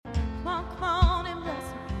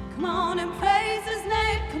Come on and praise his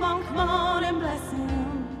name. Come on and bless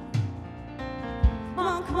him.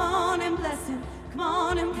 Come on and bless him. Come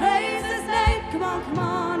on and praise his name. Come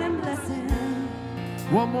on and bless him.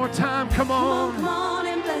 One more time, come on. Come on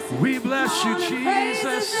and bless him. We bless you,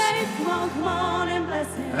 Jesus. Come on and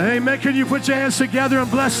bless him. Amen. Can you put your hands together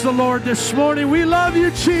and bless the Lord this morning? We love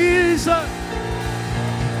you, Jesus.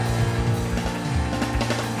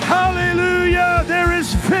 Hallelujah. There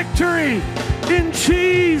is victory in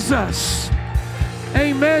Jesus.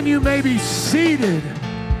 Amen. You may be seated.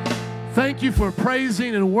 Thank you for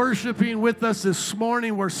praising and worshiping with us this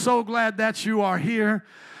morning. We're so glad that you are here.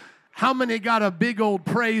 How many got a big old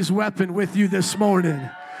praise weapon with you this morning?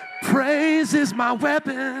 Praise is my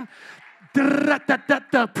weapon.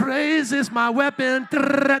 Praise is my weapon.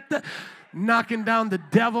 Knocking down the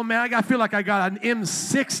devil, man. I feel like I got an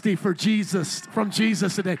M60 for Jesus, from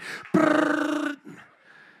Jesus today.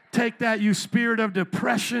 Take that, you spirit of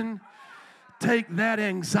depression. Take that,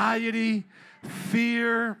 anxiety,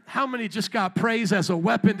 fear. How many just got praise as a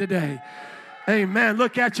weapon today? Amen.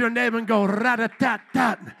 Look at your neighbor and go,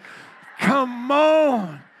 rat-a-tat-tat. Come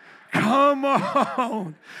on. Come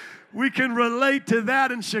on. We can relate to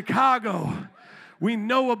that in Chicago. We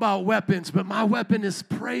know about weapons, but my weapon is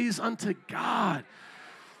praise unto God.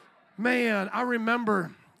 Man, I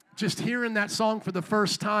remember just hearing that song for the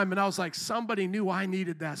first time, and I was like, somebody knew I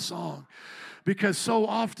needed that song. Because so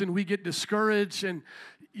often we get discouraged and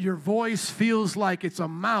your voice feels like it's a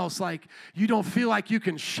mouse, like you don't feel like you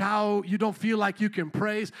can shout, you don't feel like you can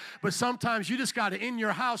praise, but sometimes you just got to, in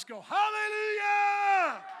your house, go,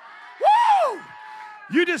 hallelujah! Woo!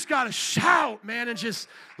 You just got to shout, man, and just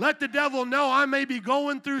let the devil know I may be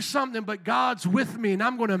going through something, but God's with me, and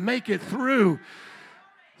I'm going to make it through.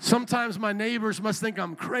 Sometimes my neighbors must think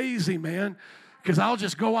I'm crazy, man, because I'll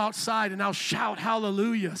just go outside and I'll shout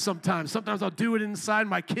hallelujah sometimes. Sometimes I'll do it inside.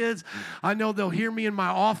 My kids, I know they'll hear me in my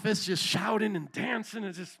office just shouting and dancing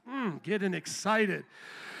and just getting excited.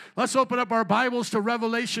 Let's open up our Bibles to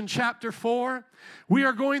Revelation chapter 4. We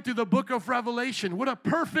are going through the book of Revelation. What a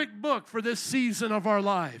perfect book for this season of our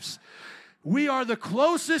lives. We are the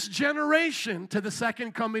closest generation to the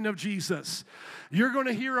second coming of Jesus. You're going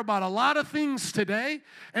to hear about a lot of things today,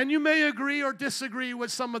 and you may agree or disagree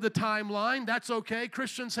with some of the timeline. That's okay.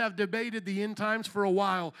 Christians have debated the end times for a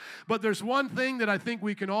while, but there's one thing that I think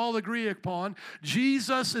we can all agree upon.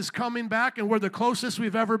 Jesus is coming back, and we're the closest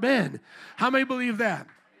we've ever been. How many believe that?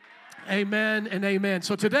 Amen and amen.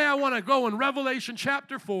 So today I want to go in Revelation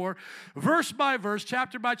chapter 4, verse by verse,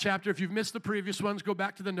 chapter by chapter. If you've missed the previous ones, go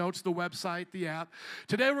back to the notes, the website, the app.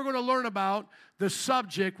 Today we're going to learn about the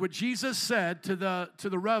subject, what Jesus said in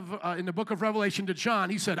the book of Revelation to John.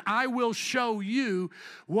 He said, I will show you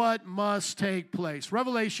what must take place.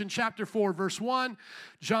 Revelation chapter 4, verse 1,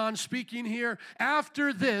 John speaking here.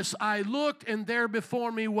 After this, I looked, and there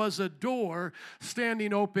before me was a door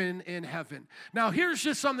standing open in heaven. Now, here's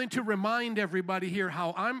just something to remind everybody here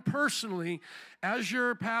how I'm personally, as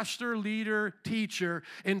your pastor, leader, teacher,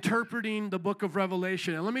 interpreting the book of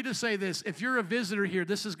Revelation. And let me just say this. If you're a visitor here,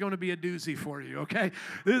 this is going to be a doozy for you, okay?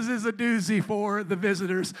 This is a doozy for the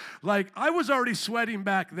visitors. Like, I was already sweating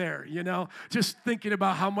back there, just thinking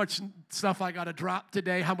about how much stuff I got to drop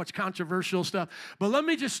today, how much controversial stuff. But let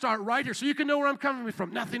me just start right here so you can know where I'm coming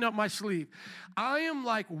from. Nothing up my sleeve. I am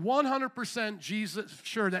like 100%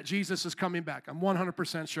 sure that Jesus is coming back. I'm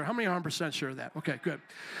 100% sure. How many are 100% sure of that? Okay, good.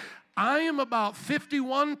 I am about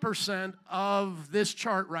 51% of this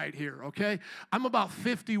chart right here, okay? I'm about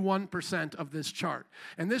 51% of this chart.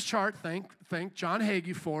 And this chart, thank John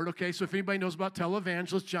Hagee for it, okay? So if anybody knows about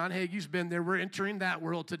televangelist, John Hagee's been there. We're entering that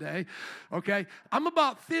world today, okay? I'm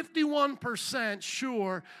about 51%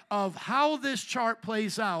 sure of how this chart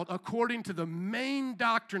plays out according to the main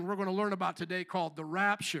doctrine we're going to learn about today called the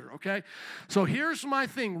rapture, okay? So here's my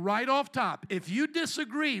thing right off top. If you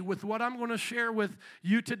disagree with what I'm going to share with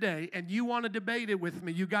you today, and you want to debate it with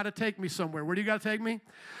me, you got to take me somewhere. Where do you got to take me?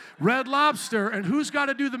 Red Lobster. And who's got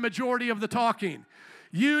to do the majority of the talking?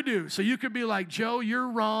 You do. So you could be like, Joe, you're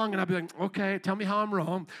wrong. And I'll be like, okay, tell me how I'm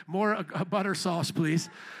wrong. More butter sauce, please.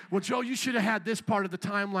 Well, Joe, you should have had this part of the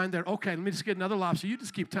timeline there. Okay, let me just get another lobster. You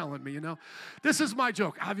just keep telling me, This is my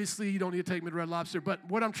joke. Obviously, you don't need to take me to Red Lobster. But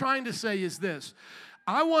what I'm trying to say is this.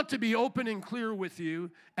 I want to be open and clear with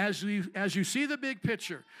you as you see the big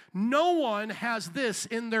picture. No one has this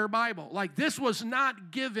in their Bible. Like, this was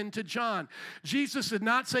not given to John. Jesus did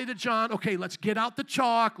not say to John, okay, let's get out the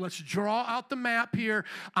chalk. Let's draw out the map here.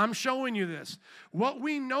 I'm showing you this. What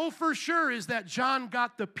we know for sure is that John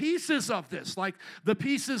got the pieces of this. Like, the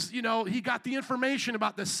pieces, he got the information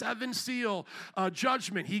about the 7 seal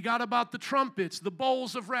judgment. He got about the trumpets, the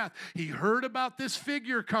bowls of wrath. He heard about this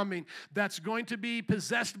figure coming that's going to be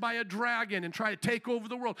possessed by a dragon and try to take over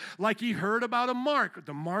the world. Like, he heard about a mark,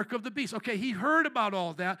 the mark of the beast. Okay, he heard about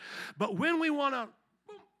all that. But when we want to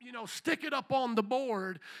stick it up on the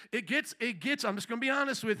board, it gets, I'm just going to be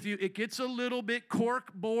honest with you, it gets a little bit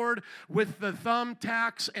cork board with the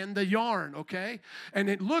thumbtacks and the yarn, okay? And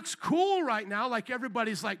it looks cool right now, like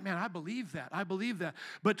everybody's like, man, I believe that.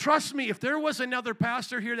 But trust me, if there was another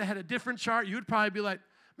pastor here that had a different chart, you'd probably be like,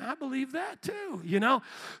 I believe that too,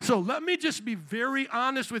 So let me just be very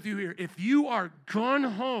honest with you here. If you are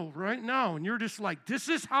gung-ho right now and you're just like, this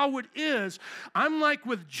is how it is, I'm like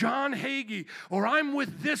with John Hagee, or I'm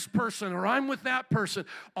with this person, or I'm with that person.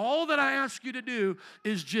 All that I ask you to do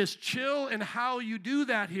is just chill in how you do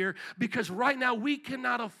that here, because right now we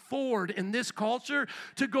cannot afford in this culture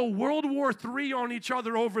to go World War III on each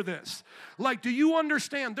other over this. Like, do you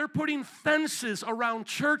understand? They're putting fences around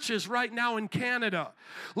churches right now in Canada.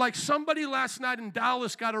 Like, somebody last night in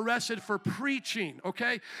Dallas got arrested for preaching,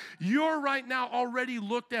 okay? You're right now already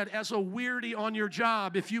looked at as a weirdie on your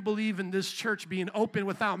job if you believe in this church being open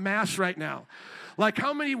without masks right now. Like,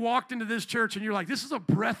 how many walked into this church and you're like, this is a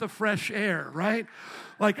breath of fresh air, right?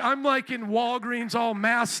 Like, I'm like in Walgreens all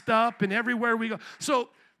masked up and everywhere we go.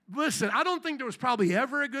 So, listen, I don't think there was probably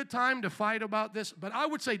ever a good time to fight about this, but I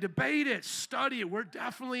would say debate it, study it. We're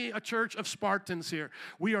definitely a church of Spartans here.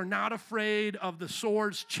 We are not afraid of the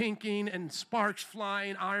swords chinking and sparks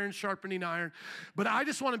flying, iron sharpening iron. But I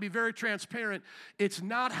just want to be very transparent. It's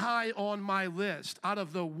not high on my list. Out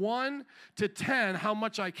of the 1 to 10, how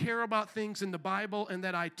much I care about things in the Bible and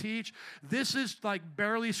that I teach, this is like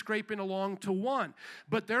barely scraping along to 1.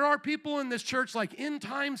 But there are people in this church like, end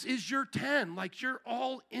times is your 10. Like, you're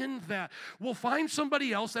all in that. We'll find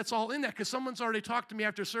somebody else that's all in that, because someone's already talked to me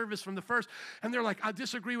after service from the first, and they're like, I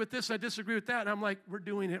disagree with this, I disagree with that. And I'm like, we're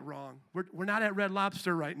doing it wrong. We're not at Red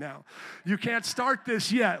Lobster right now. You can't start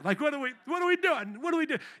this yet. Like, what are we doing? What do we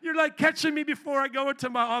do? You're like catching me before I go into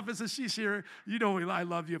my office, and she's here. I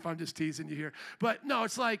love you if I'm just teasing you here. But no,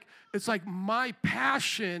 it's like my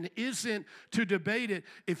passion isn't to debate it.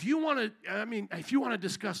 If you want to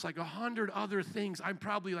discuss like 100 other things, I'm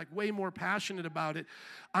probably like way more passionate about it.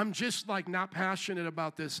 I'm just like not passionate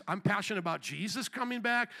about this. I'm passionate about Jesus coming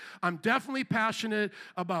back. I'm definitely passionate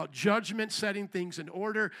about judgment, setting things in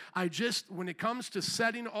order. When it comes to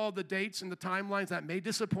setting all the dates and the timelines, that may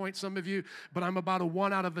disappoint some of you, but I'm about a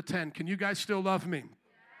 1 out of a 10. Can you guys still love me?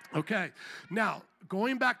 Okay, now,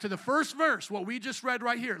 going back to the first verse, what we just read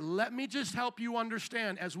right here, let me just help you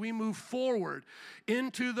understand as we move forward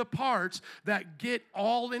into the parts that get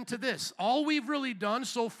all into this. All we've really done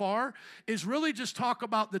so far is really just talk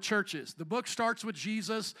about the churches. The book starts with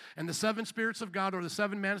Jesus and the 7 spirits of God, or the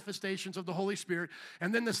 7 manifestations of the Holy Spirit,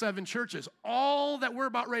 and then the 7 churches. All that we're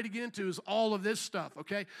about ready to get into is all of this stuff,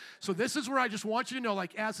 okay? So this is where I just want you to know,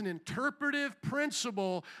 like, as an interpretive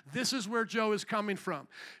principle, this is where Joe is coming from.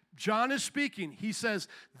 John is speaking. He says,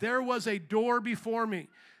 there was a door before me.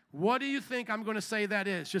 What do you think I'm going to say that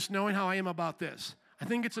is, just knowing how I am about this? I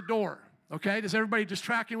think it's a door, okay? Is everybody just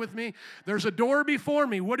tracking with me? There's a door before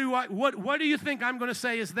me. What do you think I'm going to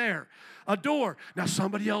say is there? A door. Now,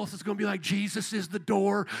 somebody else is going to be like, Jesus is the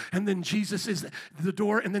door, and then Jesus is the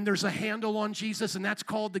door, and then there's a handle on Jesus, and that's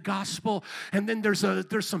called the gospel, and then there's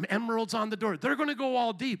some emeralds on the door. They're going to go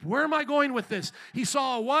all deep. Where am I going with this? He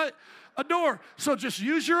saw a what? A door. So just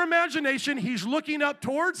use your imagination. He's looking up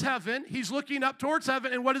towards heaven.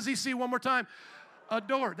 And what does he see one more time? A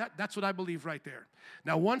door. That's what I believe right there.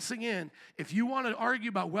 Now, once again, if you want to argue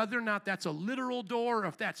about whether or not that's a literal door or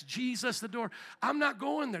if that's Jesus the door, I'm not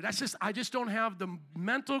going there. I just don't have the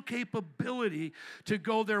mental capability to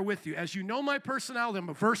go there with you. As you know my personality, I'm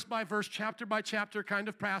a verse-by-verse, chapter-by-chapter kind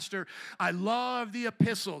of pastor. I love the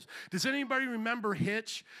epistles. Does anybody remember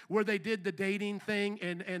Hitch, where they did the dating thing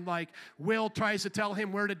and like Will tries to tell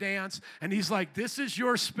him where to dance, and he's like, this is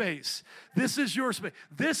your space. This is your space.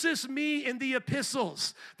 This is me in the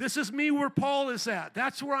epistles. This is me where Paul is at. at.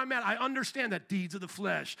 That's where I'm at. I understand that deeds of the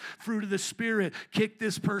flesh, fruit of the Spirit, kick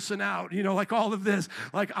this person out, like all of this.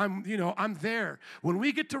 Like I'm there. When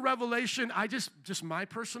we get to Revelation, I just my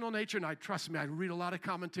personal nature, and trust me, I read a lot of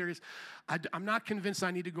commentaries. I'm not convinced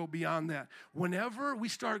I need to go beyond that. Whenever we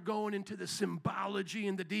start going into the symbology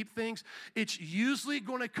and the deep things, it's usually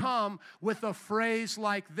going to come with a phrase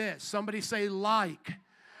like this. Somebody say like.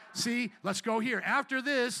 See, let's go here. After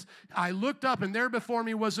this, I looked up, and there before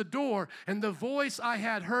me was a door, and the voice I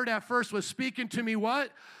had heard at first was speaking to me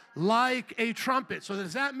what? Like a trumpet. So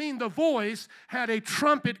does that mean the voice had a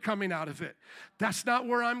trumpet coming out of it? That's not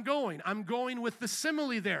where I'm going. I'm going with the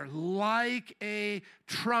simile there, like a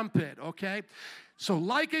trumpet, okay? So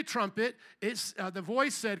like a trumpet, the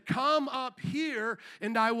voice said, come up here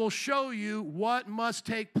and I will show you what must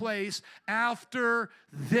take place after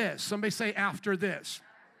this. Somebody say after this.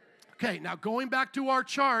 Okay, now going back to our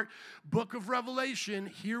chart, book of Revelation,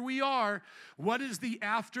 here we are. What is the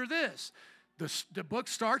after this? The book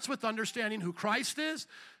starts with understanding who Christ is,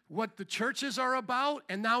 what the churches are about,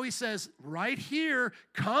 and now he says, right here,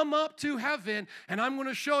 come up to heaven, and I'm going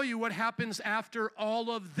to show you what happens after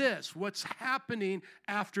all of this. What's happening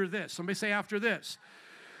after this? Somebody say after this.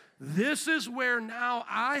 This is where now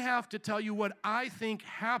I have to tell you what I think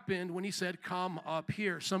happened when he said, come up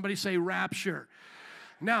here. Somebody say rapture.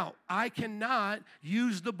 Now, I cannot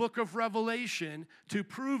use the book of Revelation to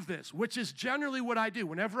prove this, which is generally what I do.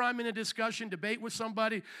 Whenever I'm in a discussion, debate with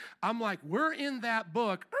somebody, I'm like, we're in that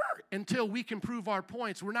book until we can prove our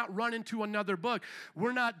points. We're not running to another book.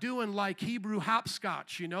 We're not doing like Hebrew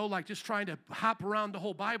hopscotch, like just trying to hop around the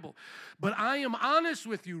whole Bible. But I am honest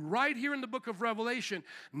with you, right here in the book of Revelation,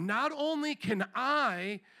 not only can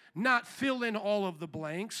I not fill in all of the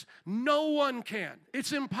blanks. No one can.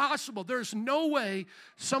 It's impossible. There's no way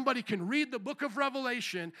somebody can read the book of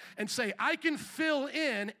Revelation and say, I can fill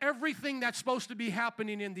in everything that's supposed to be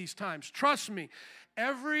happening in these times. Trust me,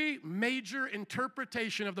 every major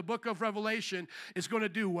interpretation of the book of Revelation is going to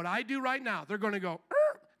do what I do right now. They're going to go,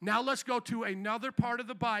 now let's go to another part of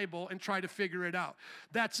the Bible and try to figure it out.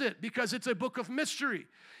 That's it, because it's a book of mystery.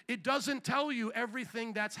 It doesn't tell you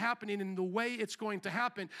everything that's happening in the way it's going to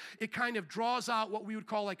happen. It kind of draws out what we would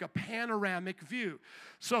call like a panoramic view.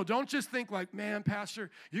 So don't just think like, man, Pastor,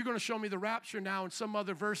 you're going to show me the rapture now in some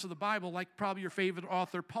other verse of the Bible, like probably your favorite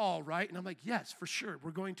author, Paul, right? And I'm like, yes, for sure.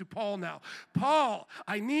 We're going to Paul now. Paul,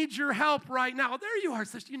 I need your help right now. There you are.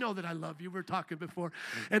 You know that I love you. We were talking before.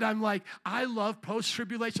 And I'm like, I love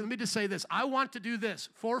post-tribulation. Let me just say this. I want to do this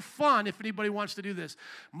for fun if anybody wants to do this.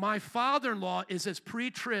 My father-in-law is as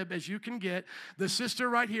pre-trib as you can get. The sister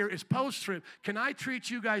right here is post-trib. Can I treat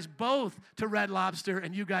you guys both to Red Lobster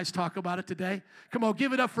and you guys talk about it today? Come on,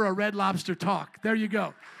 give it up for a Red Lobster talk. There you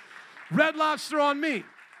go. Red Lobster on me.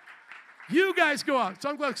 You guys go out. So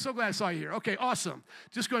I'm so glad I saw you here. Okay, awesome.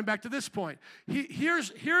 Just going back to this point.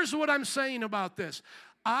 Here's what I'm saying about this.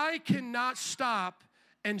 I cannot stop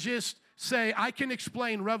and just say, I can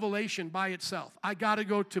explain Revelation by itself. I got to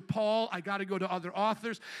go to Paul. I got to go to other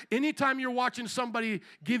authors. Anytime you're watching somebody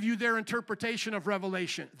give you their interpretation of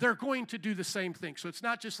Revelation, they're going to do the same thing. So it's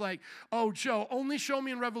not just like, oh, Joe, only show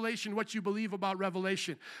me in Revelation what you believe about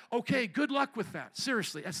Revelation. Okay, good luck with that.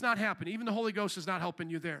 Seriously, that's not happening. Even the Holy Ghost is not helping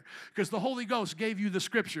you there because the Holy Ghost gave you the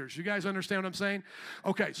scriptures. You guys understand what I'm saying?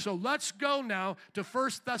 Okay, so let's go now to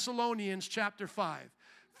 1 Thessalonians chapter 5.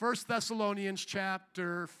 1 Thessalonians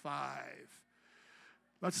chapter 5.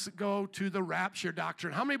 Let's go to the rapture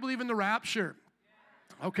doctrine. How many believe in the rapture?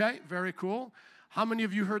 Okay, very cool. How many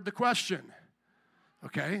of you heard the question?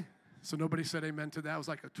 Okay, so nobody said amen to that. It was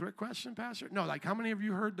like a trick question, Pastor? No, like how many of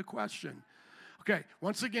you heard the question? Okay,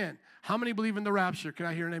 once again, how many believe in the rapture? Can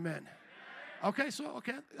I hear an amen? Okay,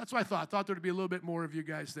 that's what I thought. I thought there would be a little bit more of you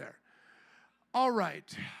guys there. All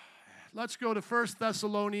right, let's go to 1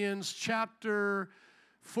 Thessalonians chapter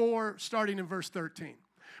 4, starting in verse 13.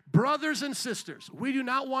 Brothers and sisters, we do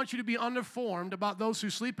not want you to be uninformed about those who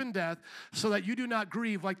sleep in death, so that you do not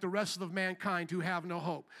grieve like the rest of mankind who have no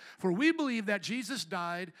hope. For we believe that Jesus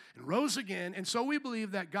died and rose again, and so we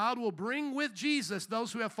believe that God will bring with Jesus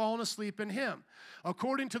those who have fallen asleep in him.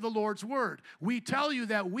 According to the Lord's word, we tell you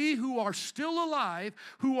that we who are still alive,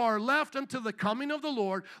 who are left until the coming of the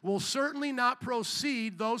Lord, will certainly not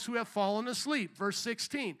precede those who have fallen asleep. Verse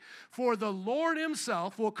 16, for the Lord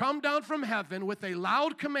himself will come down from heaven with a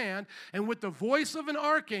loud command and with the voice of an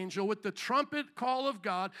archangel, with the trumpet call of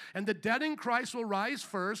God, and the dead in Christ will rise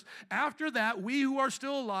first. After that, we who are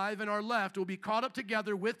still alive and are left will be caught up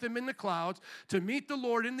together with them in the clouds to meet the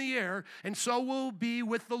Lord in the air, and so will be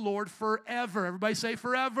with the Lord forever. Everybody say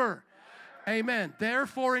forever. Amen.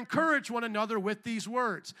 Therefore, encourage one another with these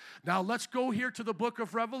words. Now, let's go here to the book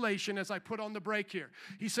of Revelation as I put on the break here.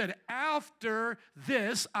 He said, after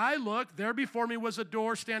this, I looked, there before me was a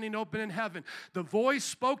door standing open in heaven. The voice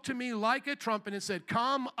spoke to me like a trumpet and said,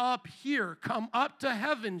 come up here, come up to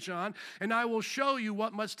heaven, John, and I will show you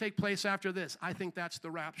what must take place after this. I think that's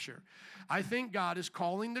the rapture. I think God is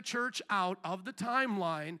calling the church out of the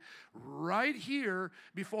timeline right here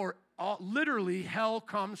before literally hell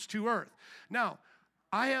comes to earth. Now,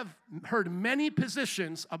 I have heard many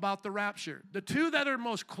positions about the rapture. The two that are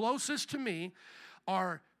most closest to me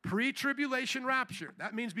are pre-tribulation rapture.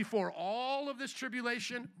 That means before all of this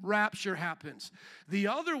tribulation, rapture happens. The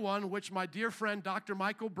other one, which my dear friend Dr.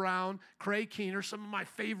 Michael Brown, Craig Keener, some of my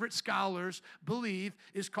favorite scholars believe,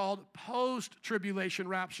 is called post-tribulation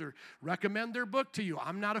rapture. Recommend their book to you.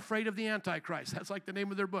 I'm Not Afraid of the Antichrist. That's like the name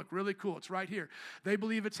of their book. Really cool. It's right here. They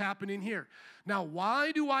believe it's happening here. Now,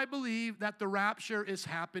 why do I believe that the rapture is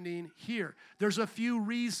happening here? There's a few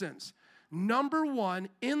reasons. Number one,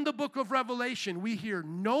 in the book of Revelation, we hear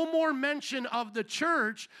no more mention of the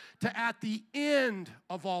church to at the end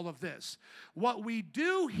of all of this. What we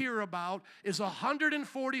do hear about is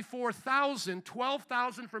 144,000,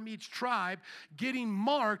 12,000 from each tribe, getting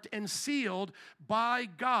marked and sealed by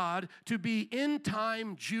God to be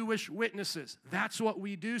end-time Jewish witnesses. That's what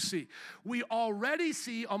we do see. We already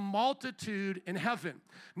see a multitude in heaven.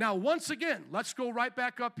 Now, once again, let's go right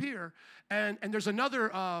back up here. And there's another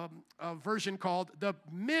version called the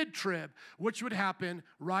mid-trib, which would happen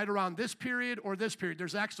right around this period or this period.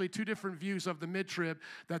 There's actually two different views of the mid-trib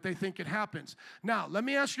that they think it happens. Now, let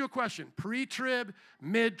me ask you a question. Pre-trib,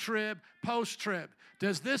 mid-trib, post-trib.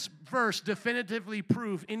 Does this verse definitively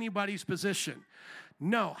prove anybody's position?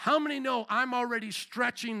 No. How many know I'm already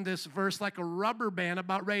stretching this verse like a rubber band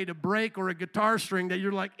about ready to break, or a guitar string that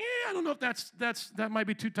you're like, I don't know if that might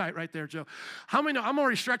be too tight right there, Joe. How many know I'm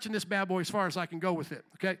already stretching this bad boy as far as I can go with it,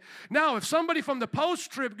 okay? Now, if somebody from the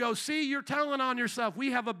post-trib goes, see, you're telling on yourself,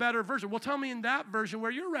 we have a better version. Well, tell me in that version where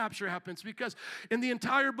your rapture happens, because in the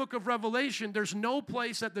entire book of Revelation, there's no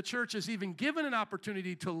place that the church is even given an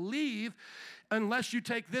opportunity to leave unless you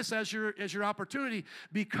take this as your opportunity,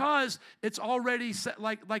 because it's already set,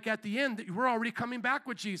 like at the end, we're already coming back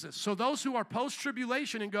with Jesus. So those who are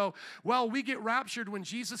post-tribulation and go, well, we get raptured when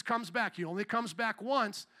Jesus comes back. He only comes back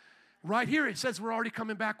once. Right here, it says we're already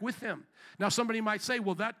coming back with him. Now, somebody might say,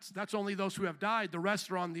 well, that's only those who have died. The rest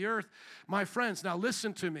are on the earth. My friends, now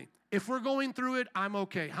listen to me. If we're going through it, I'm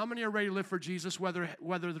okay. How many are ready to live for Jesus, whether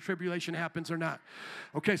the tribulation happens or not?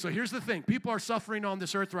 Okay, so here's the thing. People are suffering on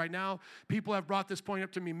this earth right now. People have brought this point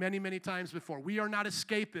up to me many, many times before. We are not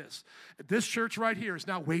escapists. This church right here is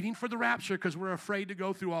not waiting for the rapture because we're afraid to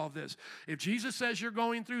go through all of this. If Jesus says you're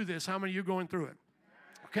going through this, how many of you are going through it?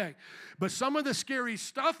 Okay, but some of the scary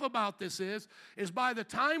stuff about this is by the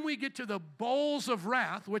time we get to the bowls of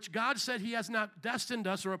wrath, which God said he has not destined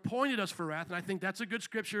us or appointed us for wrath, and I think that's a good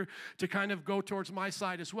scripture to kind of go towards my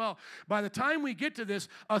side as well. By the time we get to this,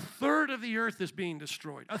 a third of the earth is being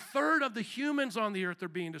destroyed. A third of the humans on the earth are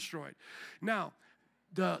being destroyed. Now,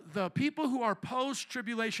 the people who are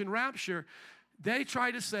post-tribulation rapture, they try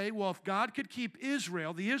to say, well, if God could keep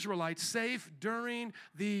Israel, the Israelites, safe during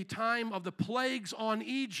the time of the plagues on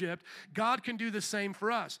Egypt, God can do the same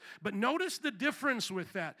for us. But notice the difference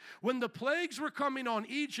with that. When the plagues were coming on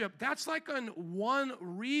Egypt, that's like in one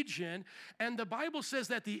region, and the Bible says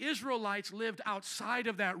that the Israelites lived outside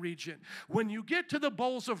of that region. When you get to the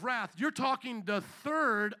bowls of wrath, you're talking the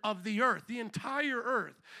third of the earth. The entire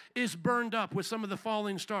earth is burned up with some of the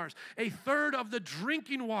falling stars. A third of the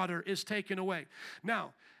drinking water is taken away.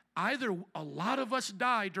 Now, either a lot of us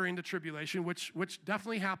die during the tribulation, which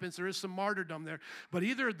definitely happens. There is some martyrdom there. But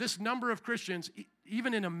either this number of Christians,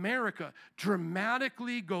 even in America,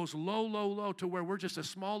 dramatically goes low to where we're just a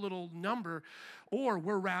small little number, or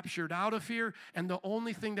we're raptured out of here, and the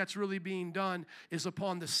only thing that's really being done is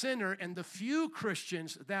upon the sinner and the few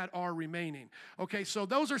Christians that are remaining. Okay, so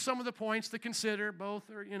those are some of the points to consider.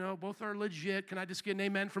 Both are legit. Can I just get an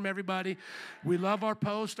amen from everybody? We love our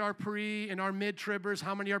post, our pre, and our mid-tribbers.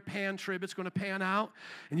 How many are pan-trib? It's going to pan out,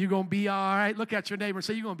 and you're going to be all right. Look at your neighbor and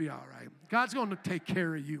say, you're going to be all right. God's going to take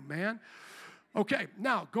care of you, man. Okay,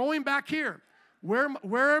 now, going back here,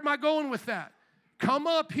 where am I going with that? Come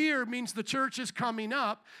up here means the church is coming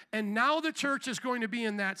up, and now the church is going to be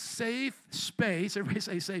in that safe space. Everybody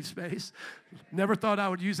say safe space. Never thought I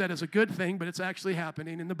would use that as a good thing, but it's actually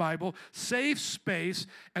happening in the Bible. Safe space,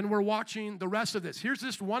 and we're watching the rest of this. Here's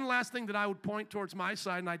just one last thing that I would point towards my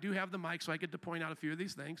side, and I do have the mic, so I get to point out a few of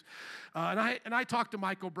these things. And I talked to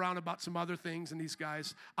Michael Brown about some other things, and these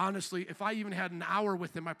guys, honestly, if I even had an hour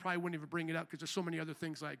with them, I probably wouldn't even bring it up because there's so many other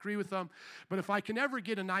things I agree with them. But if I can ever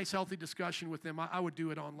get a nice, healthy discussion with them, I would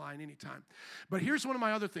do it online anytime. But here's one of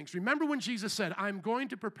my other things. Remember when Jesus said, I'm going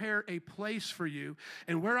to prepare a place for you,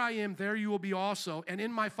 and where I am, there you will be also. And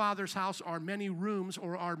in my Father's house are many rooms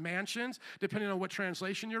or are mansions, depending on what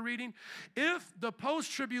translation you're reading. If the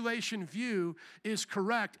post-tribulation view is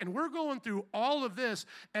correct, and we're going through all of this,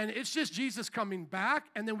 and it's just Jesus coming back,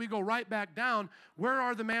 and then we go right back down, where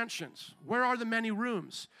are the mansions? Where are the many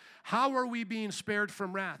rooms? How are we being spared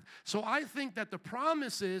from wrath? So I think that the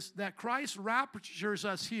promise is that Christ raptures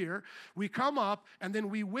us here. We come up, and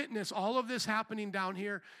then we witness all of this happening down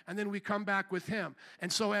here, and then we come back with him.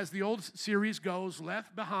 And so as the old series goes,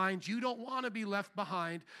 Left Behind, you don't want to be left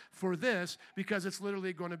behind for this because it's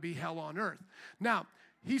literally going to be hell on earth. Now,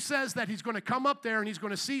 he says that he's going to come up there and he's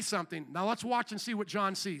going to see something. Now let's watch and see what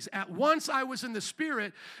John sees. At once I was in the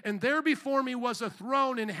Spirit, and there before me was a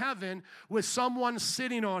throne in heaven with someone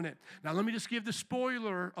sitting on it. Now let me just give the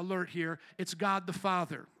spoiler alert here. It's God the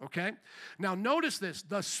Father, okay? Now notice this.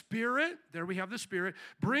 The Spirit, there we have the Spirit,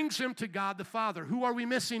 brings him to God the Father. Who are we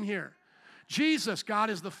missing here? Jesus. God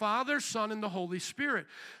is the Father, Son, and the Holy Spirit.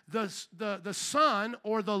 The Son,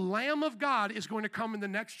 or the Lamb of God, is going to come in the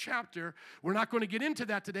next chapter. We're not going to get into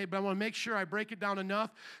that today, but I want to make sure I break it down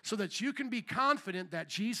enough so that you can be confident that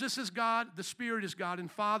Jesus is God, the Spirit is God,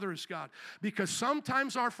 and Father is God. Because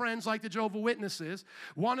sometimes our friends, like the Jehovah's Witnesses,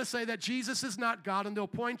 want to say that Jesus is not God, and they'll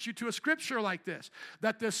point you to a scripture like this,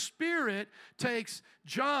 that the Spirit takes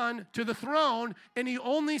John to the throne, and he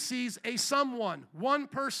only sees one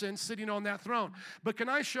person sitting on that throne. But can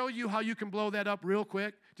I show you how you can blow that up real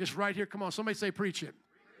quick? Just right here. Come on, somebody say preach it.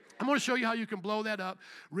 I'm going to show you how you can blow that up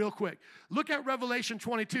real quick. Look at Revelation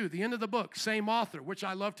 22, the end of the book, same author, which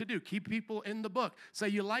I love to do. Keep people in the book. Say,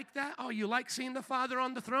 you like that? Oh, you like seeing the Father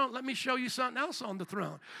on the throne? Let me show you something else on the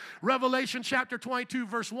throne. Revelation chapter 22,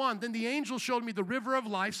 verse 1. Then the angel showed me the river of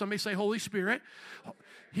life. Somebody say Holy Spirit.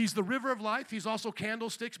 He's the river of life. He's also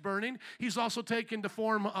candlesticks burning. He's also taken the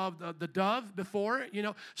form of the dove before,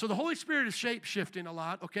 So the Holy Spirit is shape-shifting a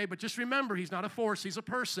lot, okay? But just remember, he's not a force. He's a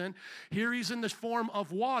person. Here he's in the form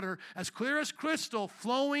of water, as clear as crystal,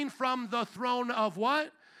 flowing from the throne of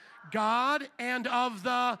what? God, and of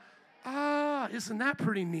the, isn't that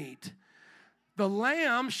pretty neat? The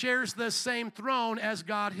Lamb shares the same throne as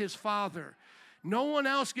God, his Father. No one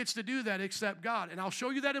else gets to do that except God. And I'll show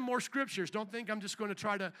you that in more scriptures. Don't think I'm just going to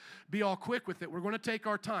try to be all quick with it. We're going to take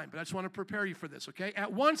our time, but I just want to prepare you for this, okay?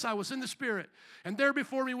 At once I was in the Spirit, and there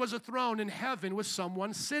before me was a throne in heaven with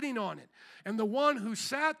someone sitting on it. And the one who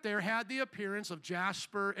sat there had the appearance of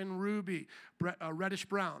jasper and ruby, reddish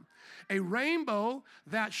brown. A rainbow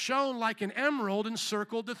that shone like an emerald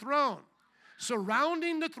encircled the throne.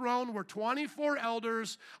 Surrounding the throne were 24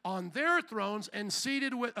 elders on their thrones, and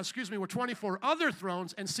were 24 other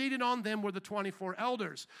thrones, and seated on them were the 24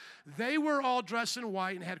 elders. They were all dressed in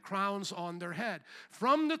white and had crowns on their head.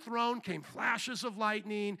 From the throne came flashes of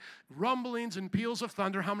lightning, rumblings, and peals of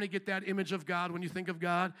thunder. How many get that image of God when you think of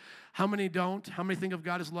God? How many don't? How many think of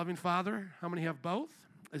God as a loving Father? How many have both?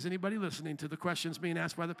 Is anybody listening to the questions being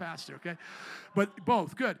asked by the pastor, okay? But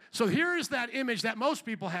both, good. So here is that image that most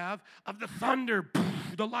people have of the thunder,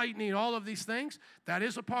 the lightning, all of these things. That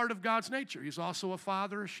is a part of God's nature. He's also a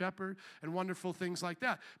father, a shepherd, and wonderful things like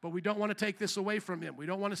that. But we don't want to take this away from him. We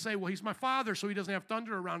don't want to say, well, he's my father, so he doesn't have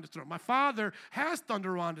thunder around his throne. My father has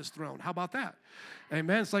thunder around his throne. How about that?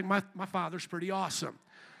 Amen. It's like my father's pretty awesome,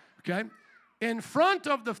 okay? In front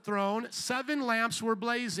of the throne, 7 lamps were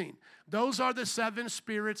blazing. Those are the 7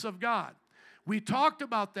 spirits of God. We talked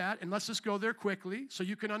about that, and let's just go there quickly so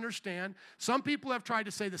you can understand. Some people have tried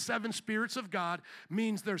to say the 7 spirits of God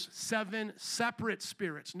means there's 7 separate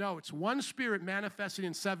spirits. No, it's one spirit manifesting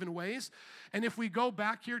in 7 ways. And if we go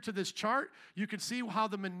back here to this chart, you can see how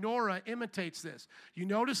the menorah imitates this. You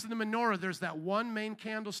notice in the menorah, there's that one main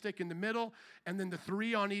candlestick in the middle, and then the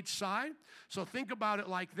 3 on each side. So think about it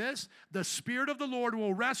like this. The Spirit of the Lord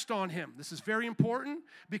will rest on him. This is very important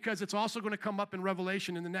because it's also going to come up in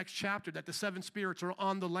Revelation in the next chapter that the 7 spirits are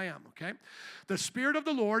on the Lamb, okay? The Spirit of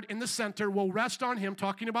the Lord in the center will rest on him,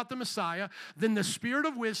 talking about the Messiah. Then the Spirit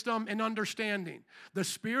of wisdom and understanding, the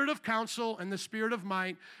Spirit of counsel and the Spirit of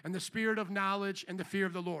might, and the Spirit of knowledge and the fear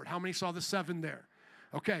of the Lord. How many saw the 7 there?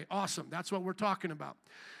 Okay, awesome. That's what we're talking about.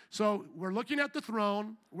 So we're looking at the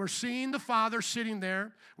throne. We're seeing the Father sitting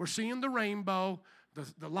there. We're seeing the rainbow,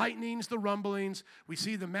 the lightnings, the rumblings. We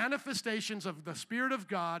see the manifestations of the Spirit of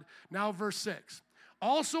God. Now verse 6.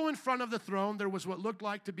 Also in front of the throne, there was what looked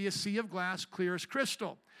like to be a sea of glass, clear as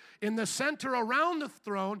crystal. In the center around the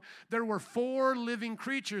throne, there were 4 living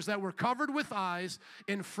creatures that were covered with eyes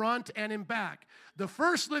in front and in back. The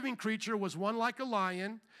first living creature was one like a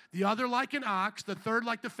lion, the other like an ox, the third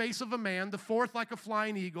like the face of a man, the fourth like a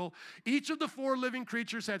flying eagle. Each of the 4 living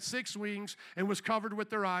creatures had 6 wings and was covered with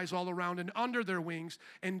their eyes all around and under their wings.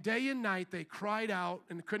 And day and night they cried out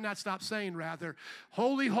and could not stop saying, rather,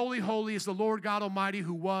 holy, holy, holy is the Lord God Almighty,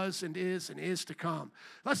 who was and is to come.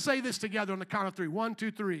 Let's say this together on the count of 3. 1,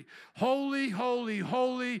 2, 3. Holy, holy,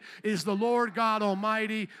 holy is the Lord God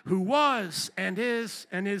Almighty, who was and is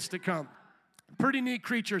to come. Pretty neat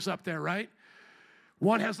creatures up there, right?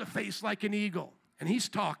 One has a face like an eagle, and he's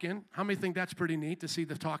talking. How many think that's pretty neat to see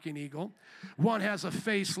the talking eagle? One has a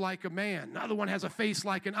face like a man. Another one has a face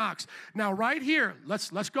like an ox. Now, right here, let's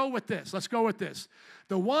go with this. Let's go with this.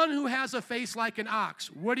 The one who has a face like an ox,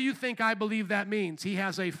 what do you think I believe that means? He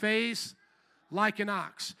has a face like an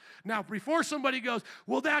ox. Now, before somebody goes,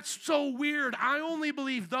 well, that's so weird. I only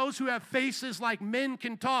believe those who have faces like men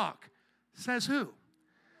can talk. Says who?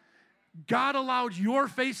 God allowed your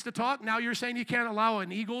face to talk. Now you're saying you can't allow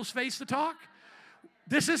an eagle's face to talk?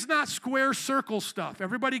 This is not square circle stuff.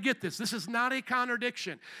 Everybody get this. This is not a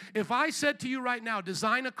contradiction. If I said to you right now,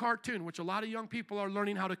 design a cartoon, which a lot of young people are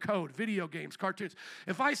learning how to code, video games, cartoons.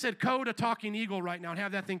 If I said code a talking eagle right now and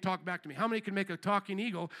have that thing talk back to me, how many can make a talking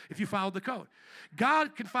eagle if you followed the code?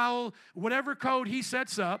 God can follow whatever code he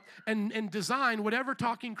sets up and design whatever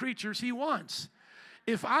talking creatures he wants.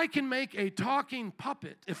 If I can make a talking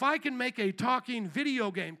puppet, if I can make a talking video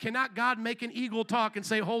game, cannot God make an eagle talk and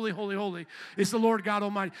say, holy, holy, holy is the Lord God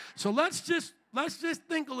Almighty? So let's just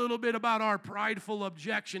think a little bit about our prideful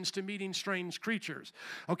objections to meeting strange creatures.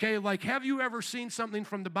 Okay, like have you ever seen something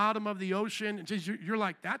from the bottom of the ocean and you're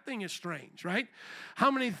like, that thing is strange, right? How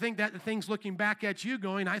many think that the thing's looking back at you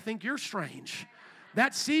going, I think you're strange?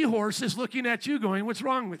 That seahorse is looking at you going, what's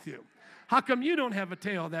wrong with you? How come you don't have a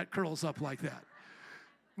tail that curls up like that?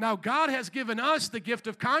 Now, God has given us the gift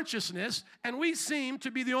of consciousness, and we seem to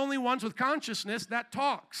be the only ones with consciousness that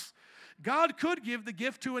talks. God could give the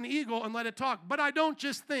gift to an eagle and let it talk, but I don't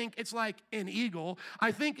just think it's like an eagle.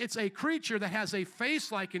 I think it's a creature that has a face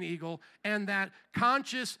like an eagle, and that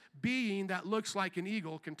conscious being that looks like an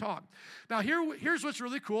eagle can talk. Now, here's what's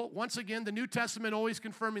really cool. Once again, the New Testament always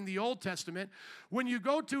confirming the Old Testament. When you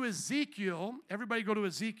go to Ezekiel, everybody go to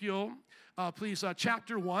Ezekiel, please,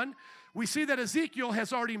 chapter 1. We see that Ezekiel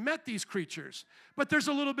has already met these creatures, but there's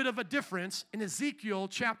a little bit of a difference in Ezekiel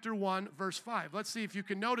chapter 1, verse 5. Let's see if you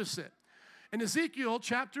can notice it. In Ezekiel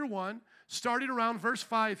chapter 1, starting around verse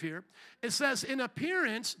 5 here, it says, in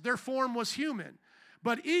appearance, their form was human,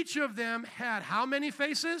 but each of them had how many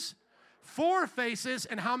faces? 4 faces,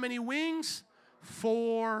 and how many wings?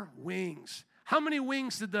 4 wings. How many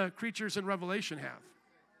wings did the creatures in Revelation have?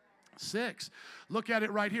 6. Look at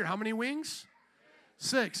it right here. How many wings?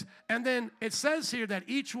 6. And then it says here that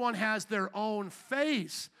each one has their own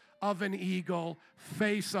face of an eagle,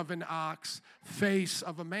 face of an ox, face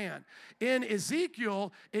of a man. In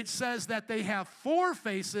Ezekiel, it says that they have 4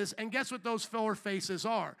 faces, and guess what those 4 faces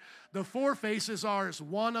are? The 4 faces are is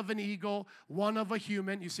one of an eagle, one of a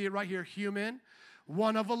human. You see it right here, human,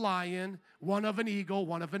 one of a lion, one of an eagle,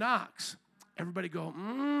 one of an ox. Everybody go,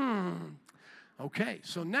 Okay,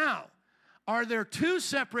 so now, are there 2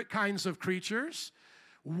 separate kinds of creatures?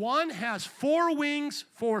 One has 4 wings,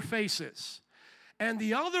 4 faces. And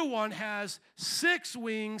the other one has 6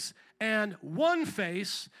 wings and 1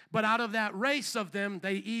 face, but out of that race of them,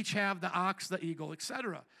 they each have the ox, the eagle,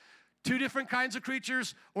 etc. 2 different kinds of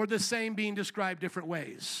creatures, or the same being described different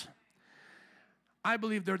ways? I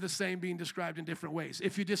believe they're the same being described in different ways.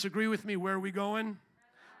 If you disagree with me, where are we going?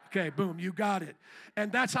 Okay, boom, you got it.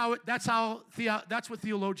 And that's what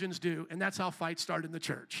theologians do, and that's how fights start in the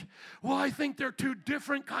church. Well, I think they're 2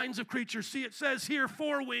 different kinds of creatures. See, it says here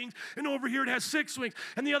 4 wings, and over here it has 6 wings.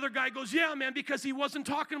 And the other guy goes, yeah, man, because he wasn't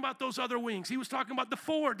talking about those other wings. He was talking about the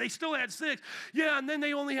 4. They still had 6. Yeah, and then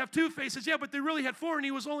they only have 2 faces. Yeah, but they really had 4, and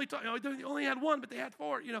he was only they only had 1, but they had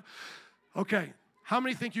 4, Okay, how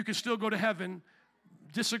many think you can still go to heaven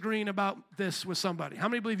disagreeing about this with somebody? How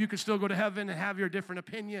many believe you can still go to heaven and have your different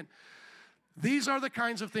opinion? These are the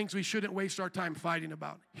kinds of things we shouldn't waste our time fighting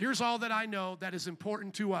about. Here's all that I know that is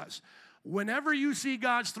important to us. Whenever you see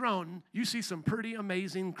God's throne, you see some pretty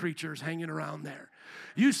amazing creatures hanging around there.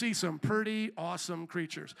 You see some pretty awesome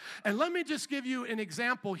creatures. And let me just give you an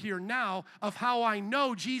example here now of how I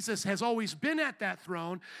know Jesus has always been at that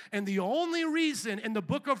throne. And the only reason in the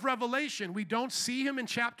book of Revelation we don't see him in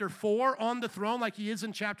chapter 4 on the throne like he is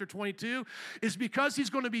in chapter 22 is because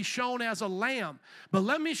he's going to be shown as a lamb. But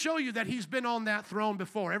let me show you that he's been on that throne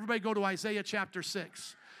before. Everybody go to Isaiah chapter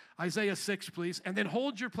 6. Isaiah 6, please. And then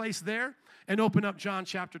hold your place there and open up John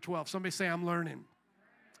chapter 12. Somebody say, I'm learning.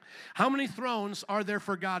 How many thrones are there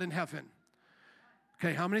for God in heaven?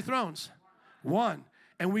 Okay, how many thrones? One.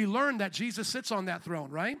 And we learned that Jesus sits on that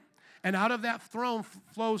throne, right? And out of that throne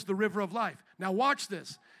flows the river of life. Now watch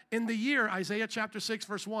this. In the year, Isaiah chapter 6,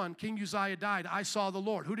 verse 1, King Uzziah died. I saw the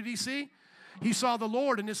Lord. Who did he see? He saw the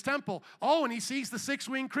Lord in his temple. Oh, and he sees the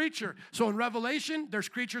six-winged creature. So in Revelation, there's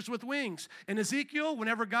creatures with wings. In Ezekiel,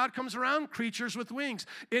 whenever God comes around, creatures with wings.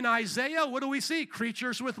 In Isaiah, what do we see?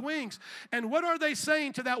 Creatures with wings. And what are they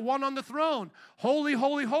saying to that one on the throne? Holy,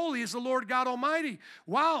 holy, holy is the Lord God Almighty.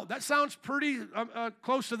 Wow, that sounds pretty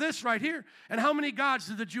close to this right here. And how many gods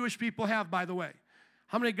do the Jewish people have, by the way?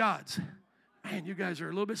 How many gods? Man, you guys are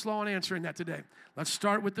a little bit slow on answering that today. Let's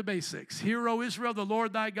start with the basics. Hear, O Israel, the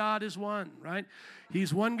Lord thy God is one, right?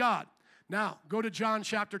 He's one God. Now, go to John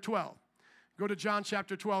chapter 12. Go to John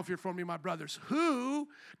chapter 12 here for me, my brothers. Who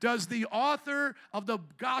does the author of the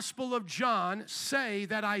Gospel of John say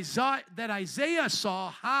that Isaiah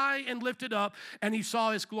saw high and lifted up, and he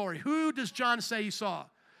saw his glory? Who does John say he saw?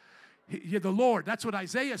 The Lord. That's what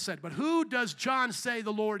Isaiah said. But who does John say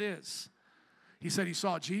the Lord is? He said he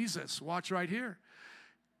saw Jesus. Watch right here.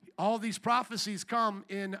 All these prophecies come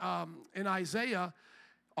in Isaiah.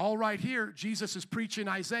 All right here, Jesus is preaching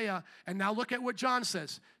Isaiah. And now look at what John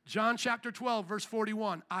says. John chapter 12, verse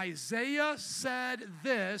 41. Isaiah said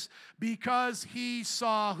this because he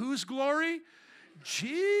saw whose glory?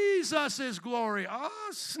 Jesus' glory. Oh,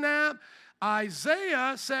 snap.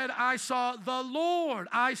 Isaiah said, I saw the Lord.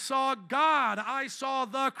 I saw God. I saw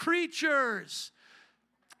the creatures.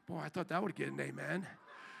 Boy, I thought that would get an amen.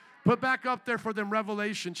 Put back up there for them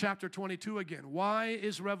Revelation chapter 22 again. Why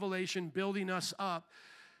is Revelation building us up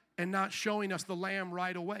and not showing us the Lamb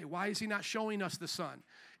right away? Why is he not showing us the Son?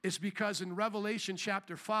 It's because in Revelation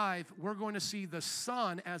chapter 5, we're going to see the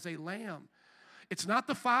Son as a lamb. It's not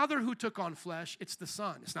the Father who took on flesh, it's the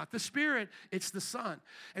Son. It's not the Spirit, it's the Son.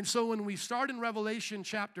 And so when we start in Revelation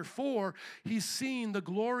chapter 4, he's seeing the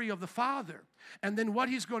glory of the Father. And then what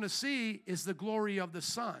he's going to see is the glory of the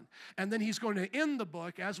Son. And then he's going to end the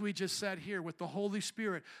book, as we just said here, with the Holy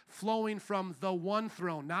Spirit flowing from the one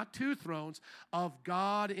throne, not two thrones, of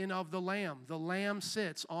God and of the Lamb. The Lamb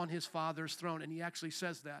sits on his Father's throne, and he actually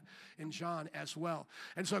says that in John as well.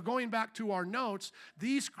 And so going back to our notes,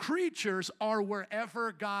 these creatures are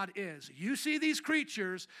wherever God is. You see these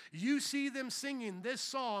creatures, you see them singing this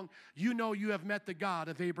song, you know you have met the God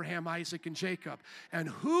of Abraham, Isaac, and Jacob. And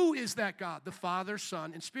who is that God? The Father,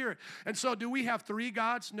 Son, and Spirit. And so do we have three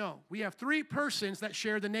gods? No. We have three persons that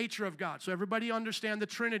share the nature of God. So everybody understand the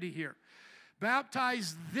Trinity here.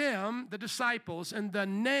 Baptize them, the disciples, in the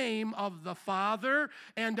name of the Father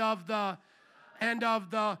and of the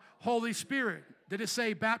Holy Spirit. Did it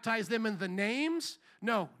say baptize them in the names?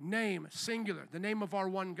 No, name, singular, the name of our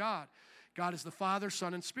one God. God is the Father,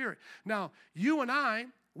 Son, and Spirit. Now, you and I,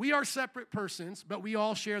 we are separate persons, but we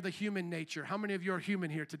all share the human nature. How many of you are human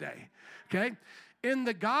here today? Okay? In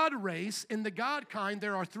the God race, in the God kind,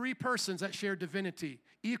 there are three persons that share divinity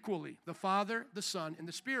equally, the Father, the Son, and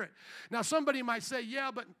the Spirit. Now, somebody might say, yeah,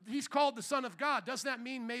 but he's called the Son of God. Does that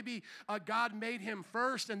mean maybe God made him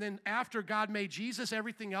first, and then after God made Jesus,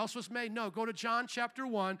 everything else was made? No, go to John chapter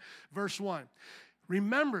 1, verse 1.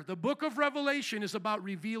 Remember, the book of Revelation is about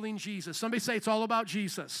revealing Jesus. Somebody say it's all about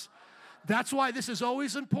Jesus. That's why this is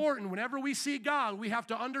always important. Whenever we see God, we have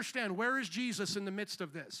to understand where is Jesus in the midst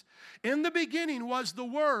of this. In the beginning was the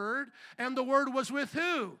Word, and the Word was with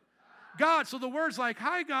who? God. So the Word's like,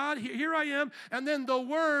 hi, God, here I am. And then the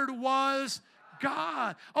Word was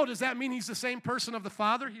God. Oh, does that mean he's the same person of the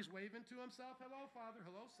Father? He's waving to himself. Hello, Father.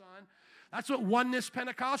 Hello, Son. That's what oneness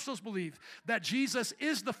Pentecostals believe, that Jesus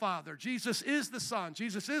is the Father, Jesus is the Son,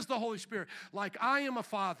 Jesus is the Holy Spirit. Like I am a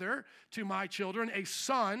father to my children, a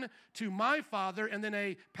son to my father, and then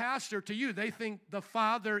a pastor to you. They think the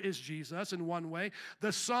Father is Jesus in one way,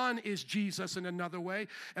 the Son is Jesus in another way,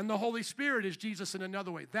 and the Holy Spirit is Jesus in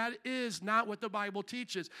another way. That is not what the Bible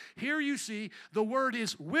teaches. Here you see the Word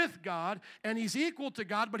is with God, and he's equal to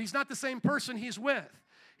God, but he's not the same person he's with.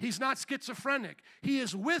 He's not schizophrenic. He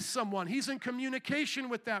is with someone. He's in communication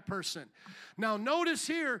with that person. Now, notice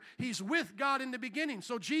here, he's with God in the beginning.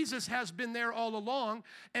 So Jesus has been there all along,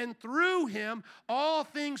 and through him, all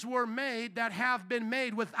things were made that have been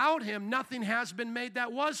made. Without him, nothing has been made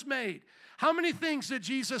that was made. How many things did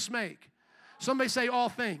Jesus make? Somebody say all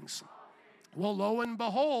things. Well, lo and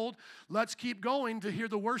behold, let's keep going to hear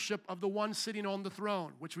the worship of the one sitting on the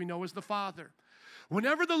throne, which we know is the Father.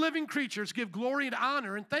 Whenever the living creatures give glory and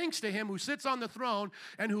honor and thanks to him who sits on the throne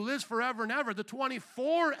and who lives forever and ever, the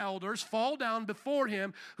 24 elders fall down before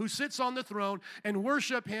him who sits on the throne and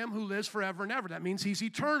worship him who lives forever and ever. That means he's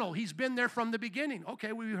eternal. He's been there from the beginning.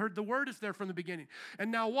 Okay, we heard the word is there from the beginning. And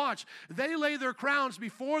now watch. They lay their crowns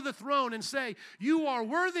before the throne and say, you are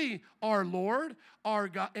worthy, our Lord, our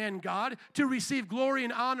God, and God, to receive glory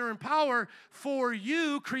and honor and power, for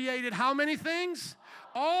you created how many things?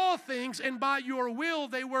 All things, and by your will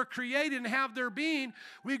they were created and have their being.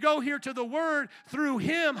 We go here to the word. Through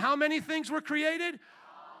him, how many things were created?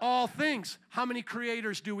 All things. How many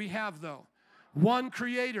creators do we have, though? One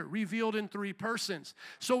creator revealed in three persons.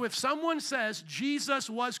 So if someone says Jesus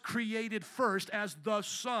was created first as the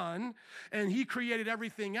Son, and he created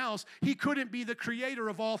everything else, he couldn't be the creator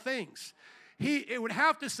of all things. It would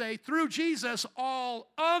have to say, through Jesus,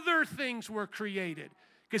 all other things were created.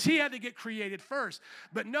 Because he had to get created first.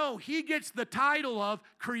 But no, he gets the title of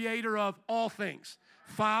creator of all things.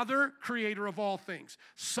 Father, creator of all things.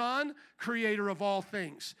 Son, creator of all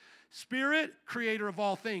things. Spirit, creator of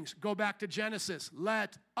all things. Go back to Genesis.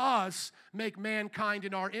 Let us make mankind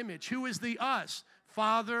in our image. Who is the us?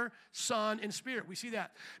 Father, Son, and Spirit. We see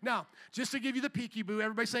that. Now, just to give you the peekaboo,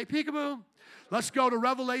 everybody say peekaboo. Let's go to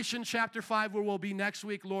Revelation chapter 5, where we'll be next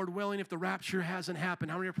week, Lord willing, if the rapture hasn't happened.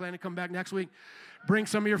 How many are planning to come back next week? Bring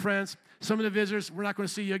some of your friends, some of the visitors. We're not going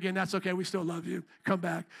to see you again. That's okay. We still love you. Come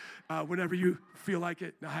back whenever you feel like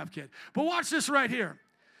it. Now have a kid. But watch this right here.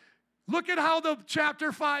 Look at how the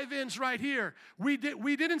chapter 5 ends right here. We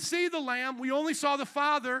didn't see the Lamb. We only saw the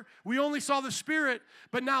Father. We only saw the Spirit.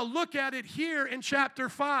 But now look at it here in chapter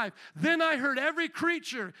 5. Then I heard every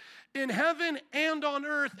creature in heaven and on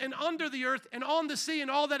earth and under the earth and on the sea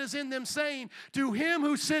and all that is in them saying, to him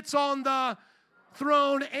who sits on the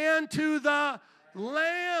throne and to the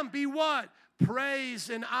Lamb be what? Praise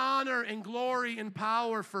and honor and glory and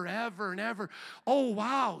power forever and ever. Oh,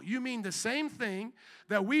 wow. You mean the same thing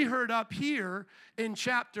that we heard up here in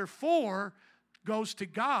chapter 4 goes to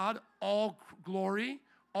God, all glory,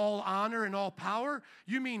 all honor, and all power?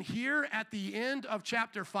 You mean here at the end of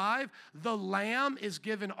chapter 5, the Lamb is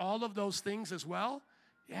given all of those things as well?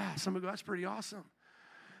 Yeah, some of you, that's pretty awesome.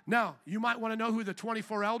 Now, you might want to know who the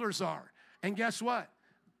 24 elders are. And guess what?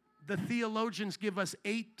 The theologians give us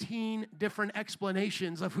 18 different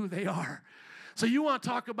explanations of who they are. So you want to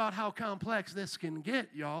talk about how complex this can get,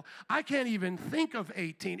 y'all. I can't even think of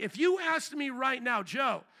 18. If you asked me right now,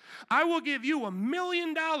 Joe, I will give you $1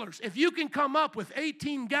 million if you can come up with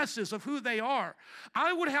 18 guesses of who they are.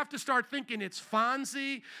 I would have to start thinking it's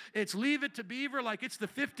Fonzie, it's Leave It to Beaver, like it's the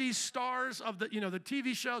 50s stars of the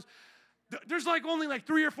TV shows. There's only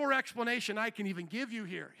 3 or 4 explanations I can even give you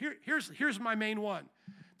here. Here's my main one.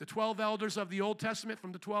 The 12 elders of the Old Testament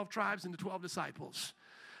from the 12 tribes and the 12 disciples.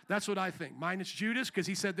 That's what I think. Minus Judas, because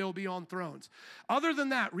he said they'll be on thrones. Other than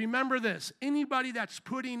that, remember this. Anybody that's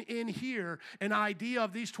putting in here an idea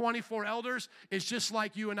of these 24 elders is just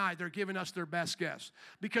like you and I. They're giving us their best guess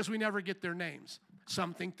because we never get their names.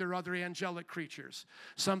 Some think they're other angelic creatures.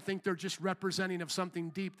 Some think they're just representing of something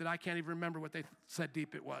deep that I can't even remember what they said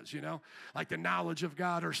deep it was, like the knowledge of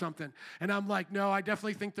God or something. And I'm like, no, I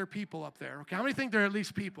definitely think they're people up there. Okay, how many think they're at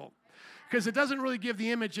least people? Because it doesn't really give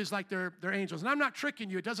the images like they're angels. And I'm not tricking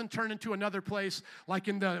you. It doesn't turn into another place like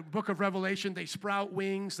in the book of Revelation. They sprout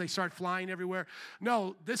wings. They start flying everywhere.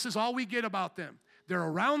 No, this is all we get about them. They're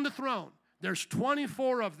around the throne. There's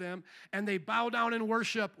 24 of them, and they bow down and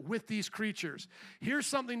worship with these creatures. Here's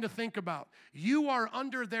something to think about. You are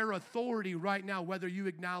under their authority right now, whether you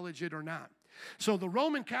acknowledge it or not. So the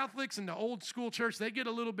Roman Catholics and the old school church, they get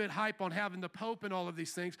a little bit hype on having the Pope and all of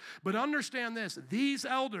these things. But understand this, these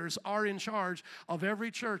elders are in charge of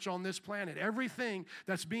every church on this planet. Everything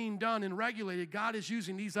that's being done and regulated, God is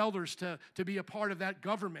using these elders to be a part of that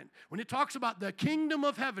government. When it talks about the kingdom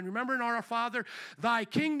of heaven, remember in Our Father, thy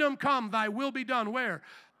kingdom come, thy will be done. Where?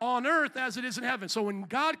 On earth as it is in heaven. So when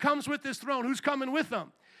God comes with this throne, who's coming with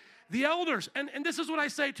them? The elders, and this is what I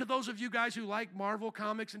say to those of you guys who like Marvel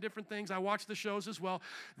comics and different things. I watch the shows as well.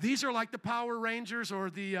 These are like the Power Rangers or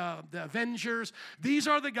the Avengers. These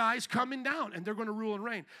are the guys coming down, and they're going to rule and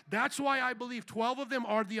reign. That's why I believe 12 of them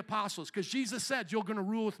are the apostles, because Jesus said, you're going to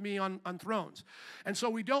rule with me on thrones. And so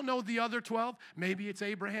we don't know the other 12. Maybe it's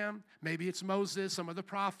Abraham. Maybe it's Moses, some of the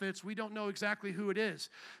prophets. We don't know exactly who it is.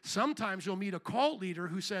 Sometimes you'll meet a cult leader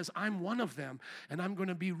who says, I'm one of them, and I'm going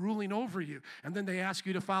to be ruling over you. And then they ask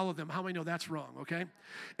you to follow them. How many know that's wrong, okay?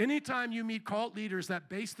 Anytime you meet cult leaders that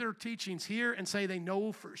base their teachings here and say they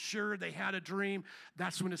know for sure they had a dream,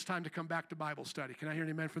 that's when it's time to come back to Bible study. Can I hear an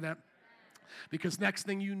amen for that? Because next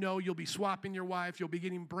thing you know, you'll be swapping your wife. You'll be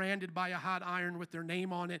getting branded by a hot iron with their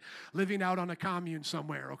name on it, living out on a commune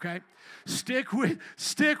somewhere, okay? Stick with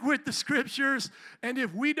the scriptures. And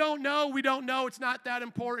if we don't know, we don't know. It's not that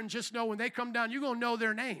important. Just know when they come down, you're going to know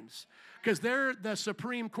their names. Because they're the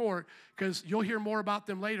Supreme Court, because you'll hear more about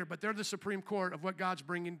them later, but they're the Supreme Court of what God's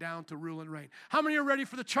bringing down to rule and reign. How many are ready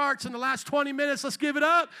for the charts in the last 20 minutes? Let's give it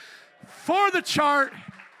up for the chart.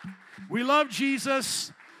 We love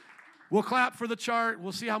Jesus. We'll clap for the chart.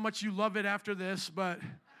 We'll see how much you love it after this, but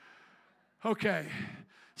okay.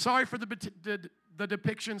 Sorry for the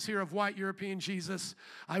depictions here of white European Jesus.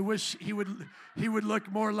 I wish he would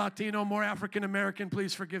look more Latino, more African American.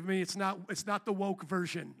 Please forgive me. It's not the woke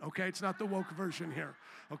version, okay? It's not the woke version here,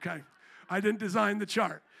 okay? I didn't design the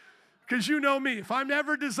chart. Because you know me, if I'm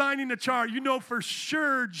ever designing a chart, you know for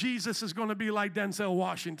sure Jesus is going to be like Denzel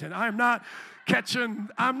Washington. I'm not catching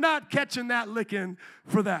that licking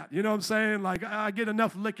for that. You know what I'm saying? Like, I get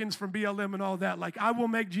enough lickings from BLM and all that. Like, I will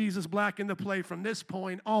make Jesus black in the play from this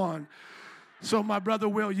point on. So my brother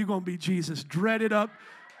Will, you're going to be Jesus. Dreaded up,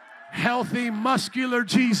 healthy, muscular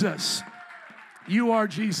Jesus. You are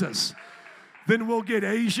Jesus. Then we'll get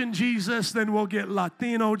Asian Jesus. Then we'll get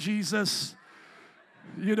Latino Jesus.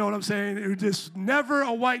 You know what I'm saying? It was just never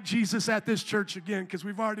a white Jesus at this church again, because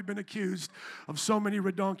we've already been accused of so many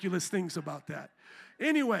redonkulous things about that.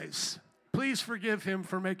 Anyways, please forgive him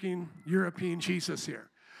for making European Jesus here.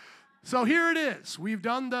 So here it is. We've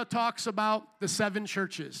done the talks about the 7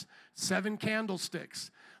 churches, 7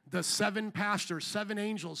 candlesticks, the 7 pastors, 7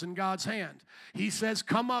 angels in God's hand. He says,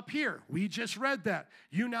 come up here. We just read that.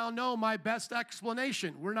 You now know my best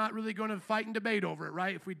explanation. We're not really going to fight and debate over it,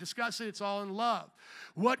 right? If we discuss it, it's all in love.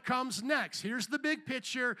 What comes next? Here's the big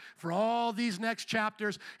picture for all these next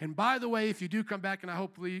chapters. And by the way, if you do come back, and I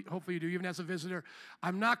hopefully you do, even as a visitor,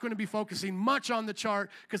 I'm not going to be focusing much on the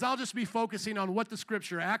chart, because I'll just be focusing on what the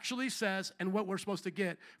scripture actually says and what we're supposed to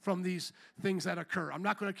get from these things that occur. I'm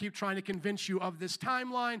not going to keep trying to convince you of this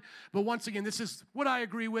timeline, but once again, this is what I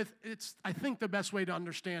agree with. It's, I think, the best way to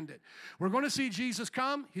understand it. We're going to see Jesus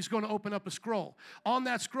come. He's going to open up a scroll. On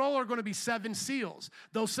that scroll are going to be 7 seals.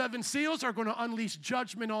 Those 7 seals are going to unleash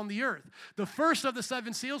judgment on the earth. The first of the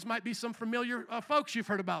 7 seals might be some familiar folks you've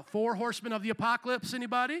heard about. 4 horsemen of the apocalypse,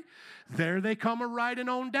 anybody? There they come a-riding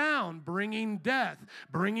on down, bringing death,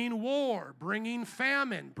 bringing war, bringing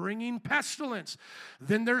famine, bringing pestilence.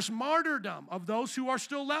 Then there's martyrdom of those who are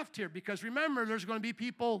still left here, because remember, there's going to be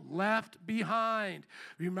people left behind.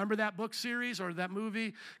 Remember that book series or that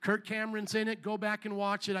movie? Kirk Cameron's in it. Go back and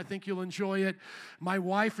watch it. I think you'll enjoy it. My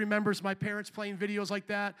wife remembers my parents playing videos like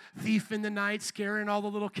that. Thief in the night, scaring all the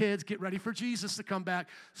little kids. Get ready for Jesus to come back.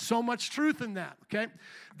 So much truth in that, okay?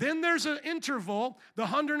 Then there's an interval. The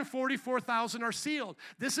 144,000 are sealed.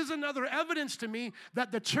 This is another evidence to me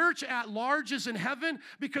that the church at large is in heaven,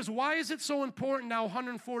 because why is it so important now,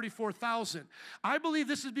 144,000? I believe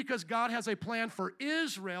this is because God has a plan for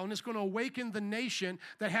Israel, and it's going to awaken the nation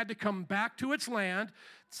that had to come back to its land.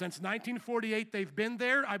 Since 1948, they've been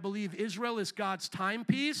there. I believe Israel is God's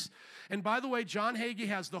timepiece. And by the way, John Hagee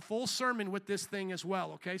has the full sermon with this thing as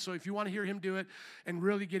well, okay? So if you want to hear him do it and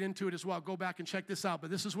really get into it as well, go back and check this out.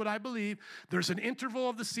 But this is what I believe. There's an interval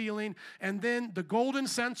of the ceiling, and then the golden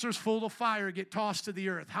censers full of fire get tossed to the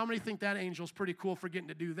earth. How many think that angel's pretty cool for getting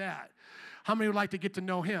to do that? How many would like to get to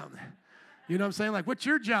know him? You know what I'm saying? Like, what's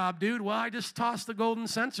your job, dude? Well, I just tossed the golden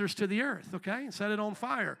censers to the earth, okay, and set it on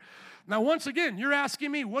fire. Now, once again, you're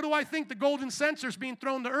asking me, what do I think the golden censers being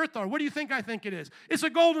thrown to earth are? What do you think I think it is? It's a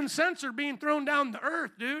golden censer being thrown down the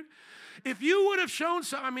earth, dude. If you would have shown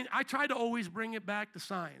some, I mean, I try to always bring it back to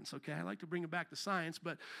science, okay? I like to bring it back to science,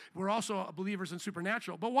 but we're also believers in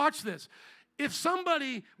supernatural. But watch this. If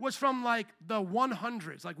somebody was from like the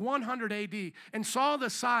 100s, like 100 AD, and saw the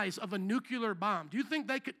size of a nuclear bomb, do you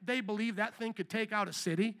think they believe that thing could take out a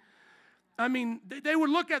city? I mean, they would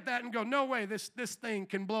look at that and go, no way, this thing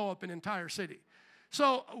can blow up an entire city.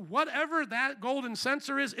 So whatever that golden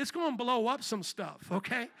censer is, it's going to blow up some stuff,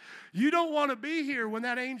 okay? You don't want to be here when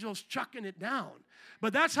that angel's chucking it down.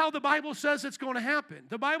 But that's how the Bible says it's going to happen.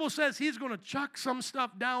 The Bible says he's going to chuck some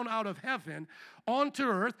stuff down out of heaven onto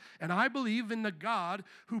earth, and I believe in the God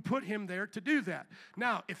who put him there to do that.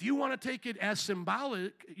 Now, if you want to take it as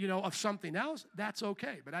symbolic, of something else, that's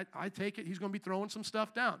okay. But I take it he's going to be throwing some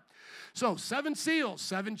stuff down. So 7 seals,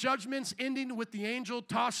 7 judgments, ending with the angel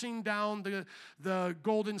tossing down the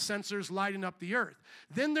golden censers, lighting up the earth.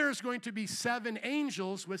 Then there's going to be 7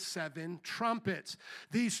 angels with 7 trumpets.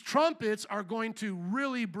 These trumpets are going to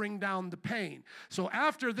really bring down the pain. So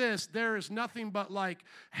after this, there is nothing but like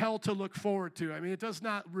hell to look forward to. I mean, it does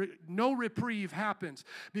not, no reprieve happens,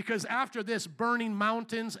 because after this, burning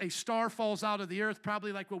mountains, a star falls out of the earth,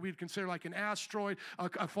 probably like what we'd consider like an asteroid,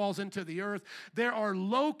 falls into the earth. There are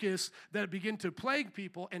locusts that begin to plague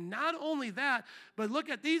people, and not only that, but look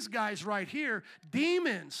at these guys right here,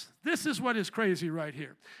 demons. This is what is crazy right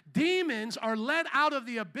here. Demons are let out of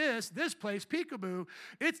the abyss, this place, Peekaboo.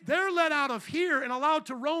 They're let out of here and allowed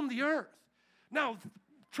to roam the earth. Now,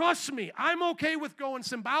 trust me, I'm okay with going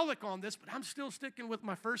symbolic on this, but I'm still sticking with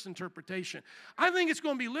my first interpretation. I think it's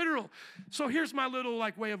going to be literal. So here's my little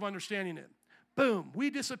way of understanding it. Boom, we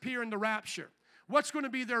disappear in the rapture. What's going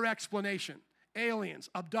to be their explanation? Aliens,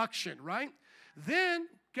 abduction, right? Then,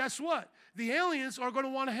 guess what? The aliens are going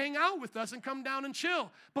to want to hang out with us and come down and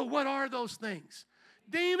chill. But what are those things?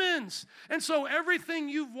 Demons. And so everything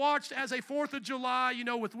you've watched as a 4th of July,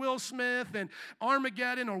 with Will Smith and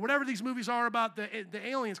Armageddon or whatever these movies are about the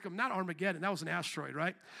aliens come, not Armageddon, that was an asteroid,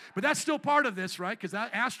 right? But that's still part of this, right? Because that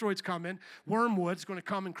asteroid's coming, Wormwood's going to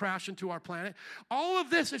come and crash into our planet. All of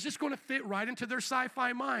this is just going to fit right into their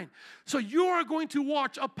sci-fi mind. So you are going to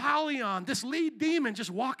watch Apollyon, this lead demon, just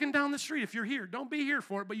walking down the street. If you're here, don't be here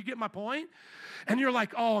for it, but you get my point? And you're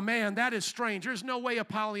like, oh man, that is strange. There's no way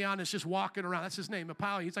Apollyon is just walking around. That's his name, Apollyon.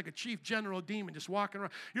 He's like a chief general demon just walking around.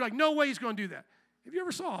 You're like, no way he's going to do that. Have you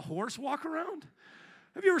ever saw a horse walk around?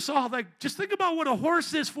 Have you ever saw, just think about what a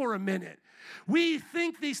horse is for a minute. We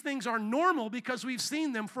think these things are normal because we've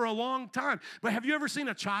seen them for a long time. But have you ever seen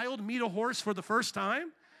a child meet a horse for the first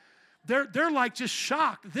time? They're like just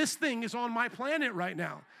shocked. This thing is on my planet right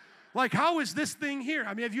now. Like, how is this thing here?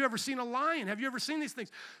 I mean, have you ever seen a lion? Have you ever seen these things?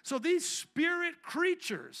 So these spirit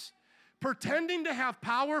creatures, pretending to have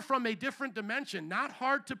power from a different dimension, not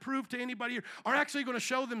hard to prove to anybody here, are actually going to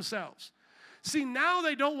show themselves. See, now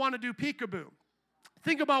they don't want to do peekaboo.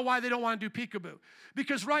 Think about why they don't want to do peekaboo.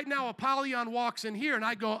 Because right now, Apollyon walks in here, and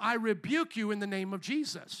I go, I rebuke you in the name of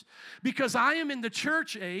Jesus. Because I am in the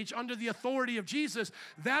church age under the authority of Jesus.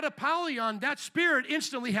 That Apollyon, that spirit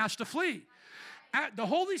instantly has to flee. The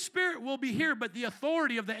Holy Spirit will be here, but the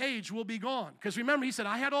authority of the age will be gone. Because remember, he said,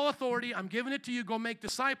 I had all authority. I'm giving it to you. Go make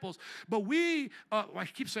disciples. But I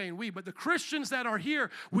keep saying we, but the Christians that are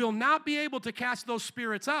here will not be able to cast those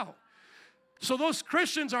spirits out. So those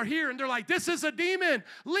Christians are here, and they're like, this is a demon.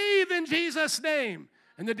 Leave in Jesus' name.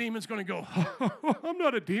 And the demon's going to go, I'm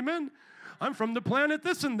not a demon. I'm from the planet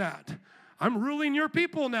this and that. I'm ruling your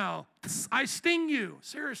people now. I sting you.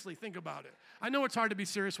 Seriously, think about it. I know it's hard to be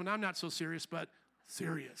serious when I'm not so serious, but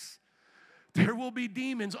serious. There will be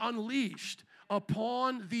demons unleashed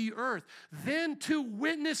upon the earth. Then 2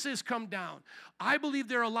 witnesses come down. I believe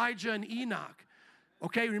they're Elijah and Enoch.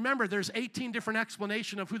 Okay, remember, there's 18 different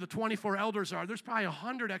explanations of who the 24 elders are. There's probably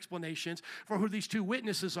 100 explanations for who these 2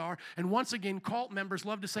 witnesses are. And once again, cult members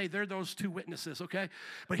love to say they're those 2 witnesses, okay?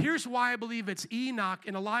 But here's why I believe it's Enoch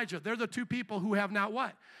and Elijah. They're the 2 people who have not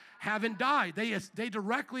what? Haven't died. They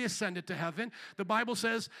directly ascended to heaven. The Bible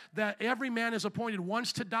says that every man is appointed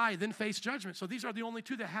once to die, then face judgment. So these are the only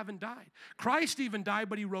 2 that haven't died. Christ even died,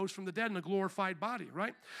 but he rose from the dead in a glorified body,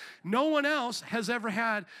 right? No one else has ever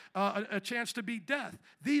had a chance to beat death.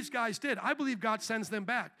 These guys did. I believe God sends them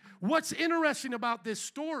back. What's interesting about this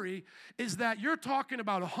story is that you're talking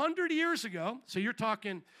about 100 years ago. So you're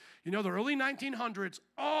talking, the early 1900s,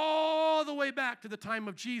 all the way back to the time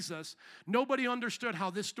of Jesus. Nobody understood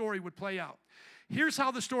how this story would play out. Here's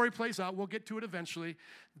how the story plays out. We'll get to it eventually.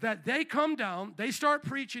 That they come down, they start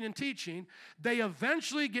preaching and teaching. They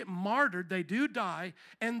eventually get martyred. They do die.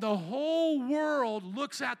 And the whole world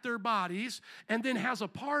looks at their bodies and then has a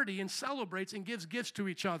party and celebrates and gives gifts to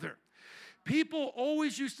each other. People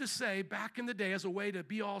always used to say back in the day as a way to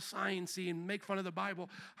be all sciencey and make fun of the Bible,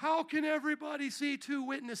 how can everybody see 2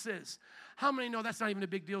 witnesses? How many know that's not even a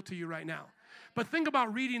big deal to you right now? But think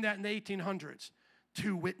about reading that in the 1800s.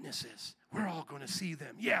 2 witnesses. We're all going to see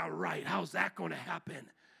them. Yeah, right. How's that going to happen?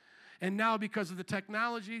 And now because of the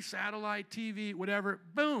technology, satellite, TV, whatever,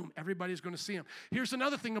 boom, everybody's going to see him. Here's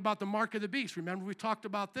another thing about the mark of the beast. Remember, we talked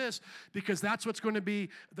about this because that's what's going to be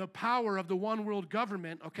the power of the one world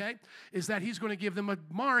government, okay, is that he's going to give them a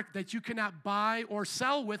mark that you cannot buy or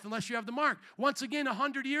sell with unless you have the mark. Once again,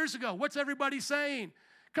 100 years ago, what's everybody saying?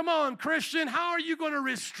 Come on, Christian, how are you going to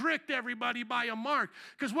restrict everybody by a mark?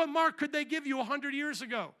 Because what mark could they give you 100 years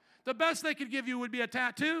ago? The best they could give you would be a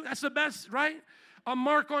tattoo. That's the best, right? A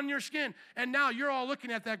mark on your skin. And now you're all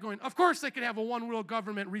looking at that going, of course they could have a one world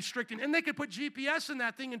government restricting, and they could put GPS in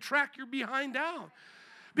that thing and track your behind down.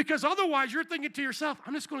 Because otherwise you're thinking to yourself,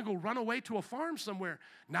 I'm just going to go run away to a farm somewhere.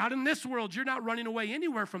 Not in this world. You're not running away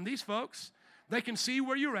anywhere from these folks. They can see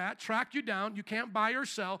where you're at, track you down. You can't buy or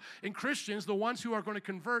sell. And Christians, the ones who are going to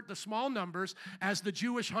convert the small numbers, as the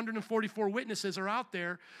Jewish 144 witnesses are out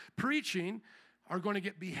there preaching, are going to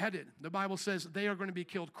get beheaded. The Bible says they are going to be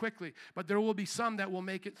killed quickly, but there will be some that will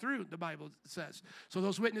make it through, the Bible says. So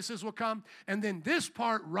those witnesses will come, and then this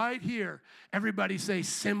part right here, everybody say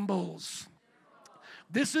symbols.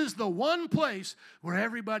 This is the one place where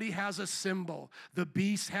everybody has a symbol. The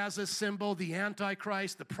beast has a symbol. The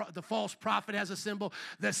Antichrist, the false prophet has a symbol.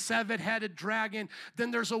 The seven-headed dragon.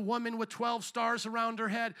 Then there's a woman with 12 stars around her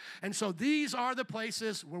head. And so these are the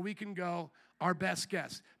places where we can go, our best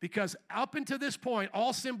guess. Because up until this point,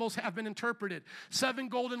 all symbols have been interpreted. 7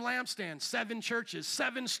 golden lampstands, 7 churches,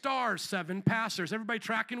 7 stars, 7 pastors. Everybody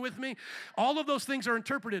tracking with me? All of those things are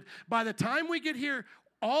interpreted. By the time we get here,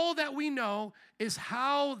 all that we know is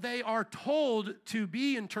how they are told to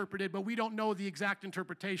be interpreted, but we don't know the exact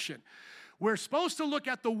interpretation. We're supposed to look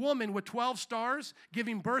at the woman with 12 stars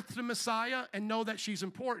giving birth to the Messiah and know that she's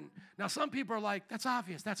important. Now, some people are like, that's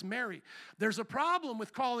obvious, that's Mary. There's a problem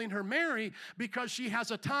with calling her Mary because she has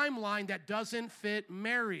a timeline that doesn't fit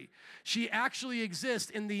Mary. She actually exists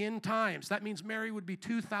in the end times. That means Mary would be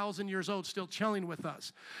 2,000 years old still chilling with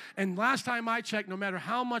us. And last time I checked, no matter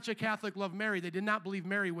how much a Catholic loved Mary, they did not believe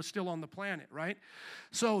Mary was still on the planet, right?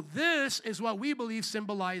 So this is what we believe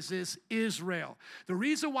symbolizes Israel. The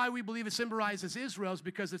reason why we believe it symbolizes Israel is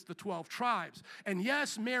because it's the 12 tribes. And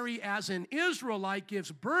yes, Mary as an Israelite gives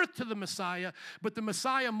birth to the Messiah, but the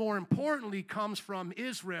Messiah more importantly comes from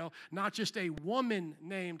Israel, not just a woman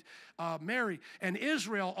named Mary. And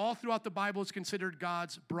Israel, all throughout the Bible, is considered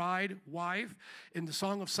God's bride, wife. In the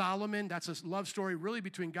Song of Solomon, that's a love story really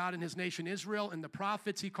between God and his nation Israel. In the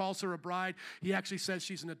prophets, he calls her a bride. He actually says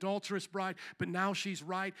she's an adulterous bride, but now she's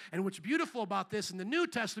right. And what's beautiful about this, in the New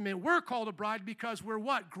Testament, we're called a bride because we're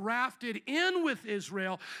what? Grafted in with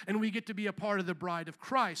Israel, and we get to be a part of the bride of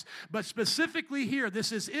Christ. But specifically here,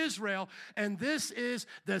 this is Israel, and this is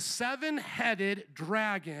the seven-headed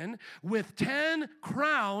dragon with 10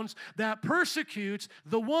 crowns that persecutes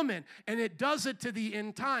the woman, and it does it to the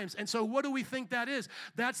end times. And so what do we think that is?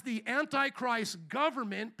 That's the Antichrist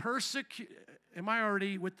government Am I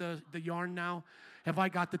already with the yarn now? Have I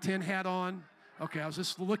got the tin hat on? Okay, I was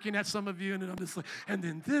just looking at some of you, and then I'm just like, and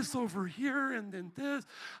then this over here, and then this.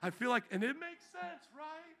 I feel like, and it makes sense,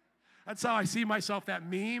 right? That's how I see myself, that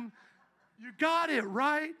meme. You got it,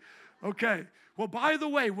 right? Okay. Well, by the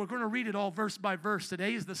way, we're going to read it all verse by verse.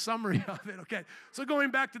 Today is the summary of it, okay? So going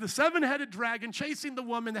back to the seven-headed dragon chasing the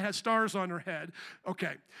woman that has stars on her head.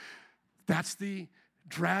 Okay, that's the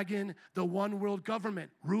dragon, the one world government,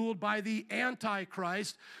 ruled by the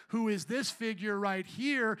Antichrist, who is this figure right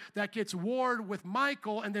here that gets warred with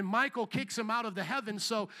Michael, and then Michael kicks him out of the heavens.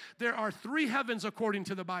 So there are 3 heavens according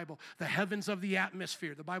to the Bible. The heavens of the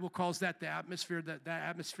atmosphere. The Bible calls that the atmosphere, the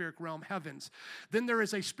atmospheric realm, heavens. Then there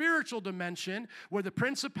is a spiritual dimension where the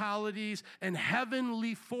principalities and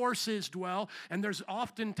heavenly forces dwell, and there's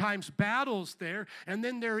oftentimes battles there. And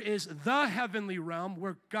then there is the heavenly realm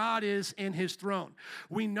where God is in his throne.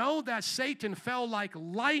 We know that Satan fell like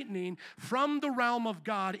lightning from the realm of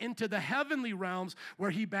God into the heavenly realms where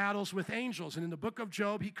he battles with angels. And in the book of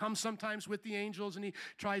Job, he comes sometimes with the angels and he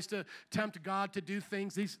tries to tempt God to do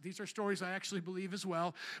things. These are stories I actually believe as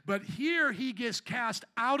well. But here he gets cast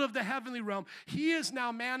out of the heavenly realm. He is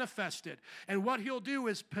now manifested. And what he'll do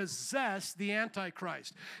is possess the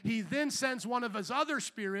Antichrist. He then sends one of his other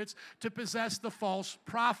spirits to possess the false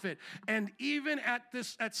prophet. And even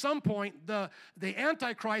at some point, the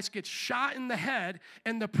Antichrist gets shot in the head,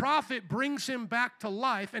 and the prophet brings him back to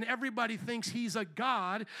life, and everybody thinks he's a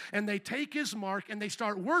god, and they take his mark, and they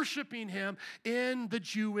start worshiping him in the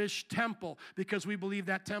Jewish temple, because we believe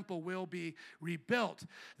that temple will be rebuilt.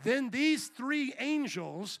 Then these 3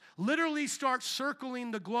 angels literally start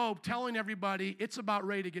circling the globe, telling everybody it's about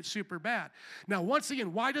ready to get super bad. Now, once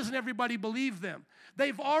again, why doesn't everybody believe them?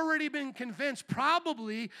 They've already been convinced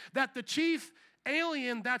probably that the chief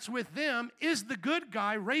alien that's with them is the good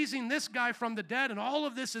guy raising this guy from the dead, and all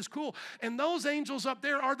of this is cool. And those angels up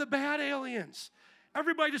there are the bad aliens.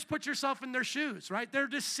 Everybody just put yourself in their shoes, right? They're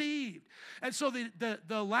deceived. And so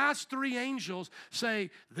the last three angels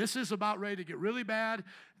say, this is about ready to get really bad.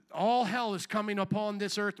 All hell is coming upon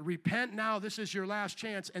this earth. Repent now. This is your last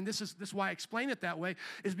chance. And this is why I explain it that way,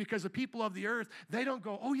 is because the people of the earth, they don't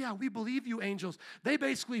go, oh yeah, we believe you, angels. They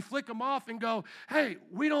basically flick them off and go, hey,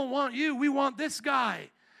 we don't want you. We want this guy.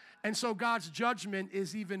 And so God's judgment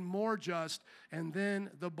is even more just. And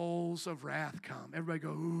then the bowls of wrath come. Everybody go,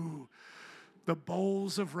 ooh. The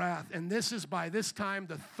bowls of wrath. And this is, by this time,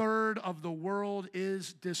 the third of the world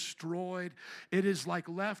is destroyed. It is like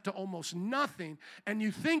left to almost nothing. And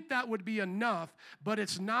you think that would be enough, but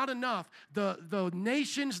it's not enough. The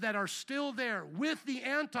nations that are still there with the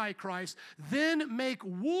Antichrist then make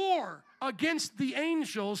war against the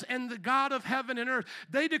angels and the God of heaven and earth.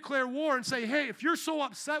 They declare war and say, hey, if you're so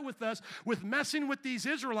upset with us with messing with these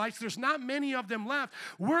Israelites, there's not many of them left.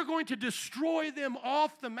 We're going to destroy them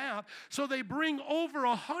off the map. So they bring over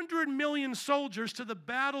 100 million soldiers to the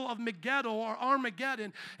battle of Megiddo or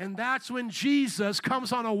Armageddon, and that's when Jesus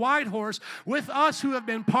comes on a white horse with us who have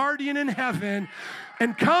been partying in heaven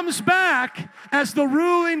and comes back as the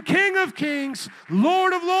ruling King of Kings,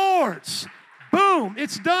 Lord of Lords. Boom,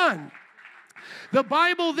 it's done. The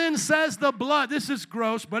Bible then says the blood, this is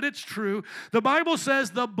gross, but it's true. The Bible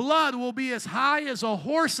says the blood will be as high as a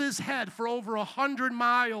horse's head for over 100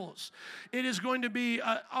 miles. It is going to be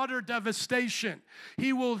utter devastation.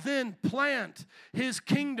 He will then plant his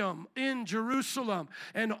kingdom in Jerusalem,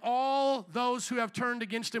 and all those who have turned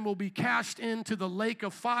against him will be cast into the lake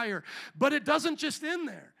of fire. But it doesn't just end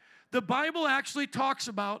there. The Bible actually talks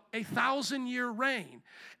about a 1,000-year reign.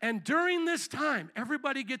 And during this time,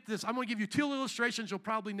 everybody get this. I'm going to give you two illustrations you'll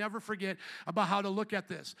probably never forget about how to look at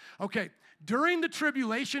this. Okay, during the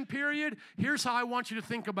tribulation period, here's how I want you to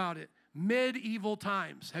think about it. Medieval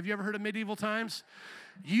times. Have you ever heard of medieval times?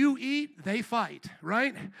 You eat, they fight,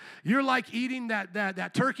 right? You're like eating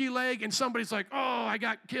that turkey leg, and somebody's like, oh, I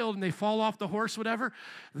got killed, and they fall off the horse, whatever.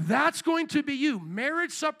 That's going to be you.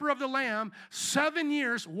 Marriage supper of the Lamb, 7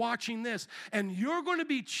 years watching this, and you're going to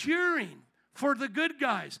be cheering for the good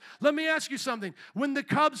guys. Let me ask you something. When the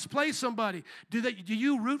Cubs play somebody, do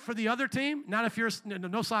you root for the other team? Not if you're,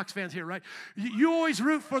 no Sox fans here, right? You always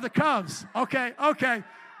root for the Cubs. Okay,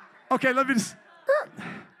 let me just...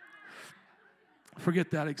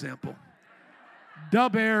 Forget that example. The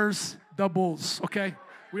Bears, the Bulls, okay?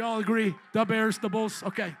 We all agree, the Bears, the Bulls,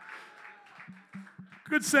 okay.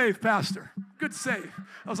 Good save, Pastor. Good save.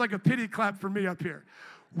 That was like a pity clap for me up here.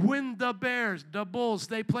 When the Bears, the Bulls,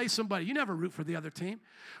 they play somebody, you never root for the other team.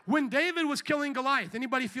 When David was killing Goliath,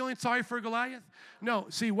 anybody feeling sorry for Goliath? No.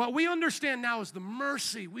 See, what we understand now is the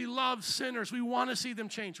mercy. We love sinners. We want to see them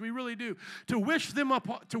change. We really do. To wish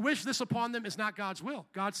this upon them is not God's will.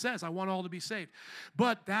 God says, I want all to be saved.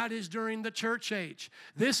 But that is during the church age.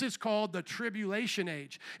 This is called the tribulation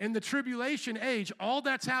age. In the tribulation age, all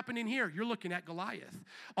that's happening here, you're looking at Goliath.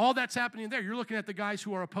 All that's happening there, you're looking at the guys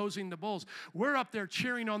who are opposing the bulls. We're up there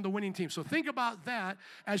cheering on the winning team. So think about that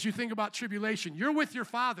as you think about tribulation. You're with your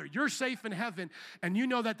Father. You're safe in heaven, and you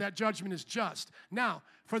know that judgment is just. Now,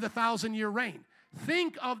 for the 1,000-year reign.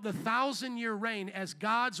 Think of the 1,000-year reign as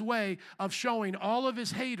God's way of showing all of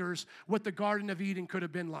his haters what the Garden of Eden could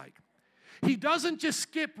have been like. He doesn't just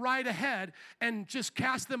skip right ahead and just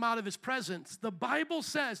cast them out of his presence. The Bible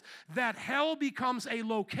says that hell becomes a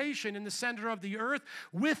location in the center of the earth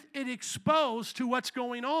with it exposed to what's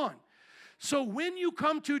going on. So when you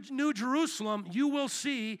come to New Jerusalem, you will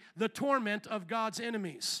see the torment of God's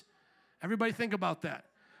enemies. Everybody think about that.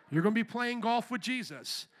 You're going to be playing golf with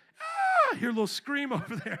Jesus. Hear a little scream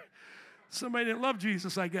over there. Somebody didn't love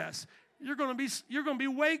Jesus, I guess. You're going to be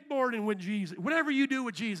wakeboarding with Jesus. Whatever you do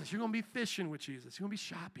with Jesus, you're going to be fishing with Jesus. You're going to be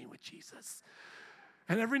shopping with Jesus.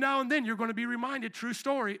 And every now and then, you're going to be reminded, true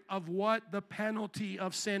story, of what the penalty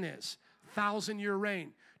of sin is. 1,000-year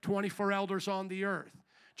reign, 24 elders on the earth.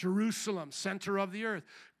 Jerusalem, center of the earth.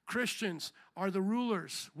 Christians are the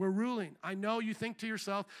rulers. We're ruling. I know you think to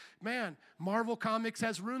yourself, man, Marvel Comics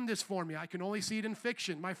has ruined this for me. I can only see it in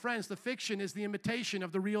fiction. My friends, the fiction is the imitation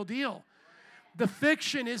of the real deal. The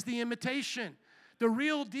fiction is the imitation. The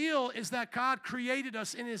real deal is that God created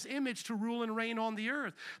us in his image to rule and reign on the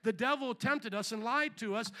earth. The devil tempted us and lied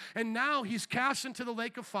to us, and now he's cast into the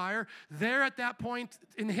lake of fire there at that point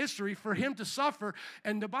in history for him to suffer.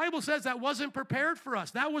 And the Bible says that wasn't prepared for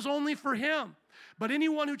us. That was only for him. But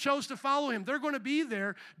anyone who chose to follow him, they're going to be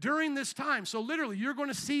there during this time. So literally, you're going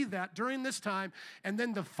to see that during this time. And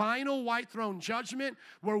then the final white throne judgment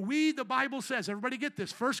where the Bible says, everybody get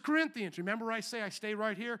this, 1 Corinthians. Remember I say I stay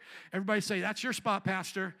right here? Everybody say, that's your spot,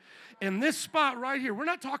 Pastor. In this spot right here, we're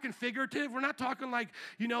not talking figurative. We're not talking like,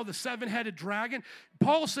 the seven-headed dragon.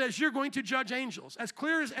 Paul says you're going to judge angels. As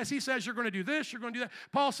clear as he says you're going to do this, you're going to do that.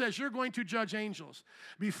 Paul says you're going to judge angels.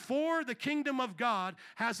 Before the kingdom of God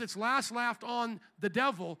has its last laugh on the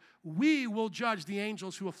devil, we will judge the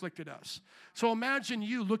angels who afflicted us. So imagine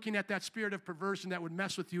you looking at that spirit of perversion that would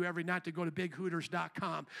mess with you every night to go to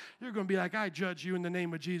bighooters.com. You're going to be like, I judge you in the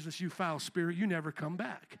name of Jesus, you foul spirit. You never come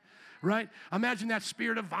back. Right? Imagine that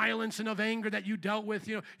spirit of violence and of anger that you dealt with.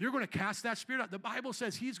 You're going to cast that spirit out. The Bible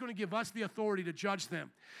says he's going to give us the authority to judge them.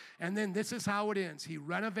 And then this is how it ends. He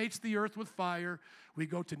renovates the earth with fire. We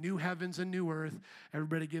go to new heavens and new earth.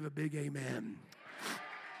 Everybody give a big amen.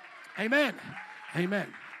 Amen. Amen.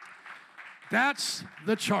 That's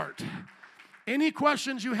the chart. Any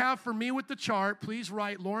questions you have for me with the chart, please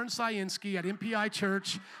write Lauren Sainski at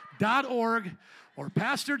mpichurch.org or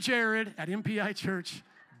Pastor Jared at mpichurch.org.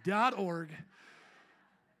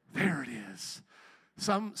 There it is.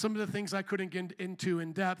 Some of the things I couldn't get into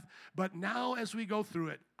in depth, but now as we go through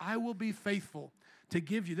it, I will be faithful to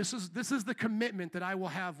give you. This is the commitment that I will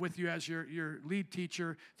have with you as your lead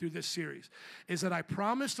teacher through this series, is that I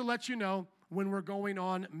promise to let you know when we're going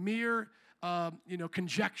on mere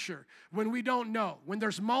conjecture, when we don't know, when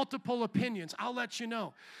there's multiple opinions, I'll let you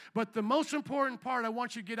know. But the most important part I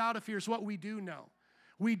want you to get out of here is what we do know.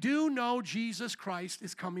 We do know Jesus Christ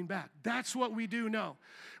is coming back. That's what we do know.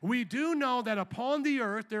 We do know that upon the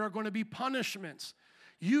earth there are going to be punishments.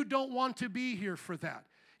 You don't want to be here for that.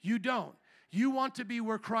 You don't. You want to be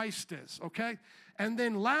where Christ is, okay? And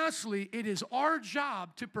then lastly, it is our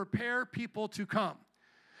job to prepare people to come.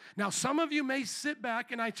 Now, some of you may sit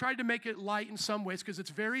back, and I tried to make it light in some ways because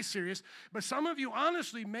it's very serious, but some of you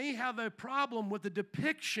honestly may have a problem with the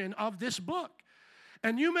depiction of this book.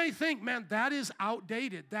 And you may think, man, that is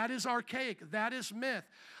outdated. That is archaic. That is myth.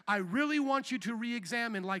 I really want you to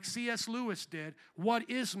re-examine, like C.S. Lewis did, what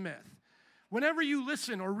is myth? Whenever you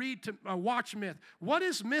listen or read to watch myth, what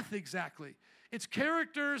is myth exactly? It's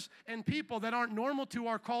characters and people that aren't normal to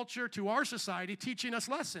our culture, to our society, teaching us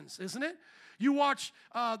lessons, isn't it? You watch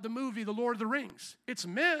the movie, The Lord of the Rings. It's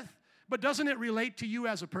myth, but doesn't it relate to you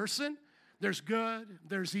as a person? There's good,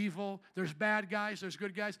 there's evil, there's bad guys, there's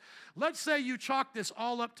good guys. Let's say you chalk this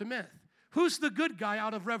all up to myth. Who's the good guy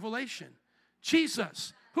out of Revelation?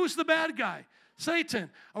 Jesus. Who's the bad guy? Satan.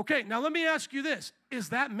 Okay, now let me ask you this. Is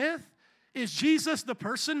that myth? Is Jesus the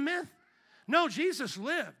person myth? No, Jesus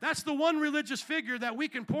lived. That's the one religious figure that we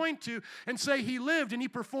can point to and say he lived and he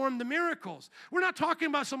performed the miracles. We're not talking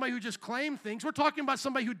about somebody who just claimed things. We're talking about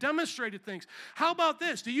somebody who demonstrated things. How about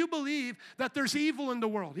this? Do you believe that there's evil in the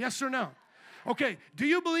world? Yes or no? Okay, do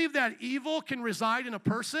you believe that evil can reside in a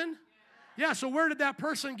person? Yeah, so where did that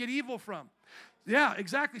person get evil from? Yeah,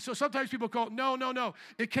 exactly. So sometimes people go, no.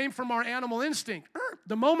 It came from our animal instinct.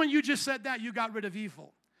 The moment you just said that, you got rid of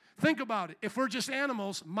evil. Think about it. If we're just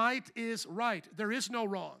animals, might is right. There is no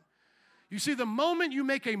wrong. You see, the moment you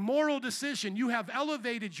make a moral decision, you have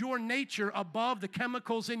elevated your nature above the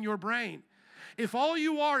chemicals in your brain. If all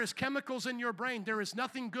you are is chemicals in your brain, there is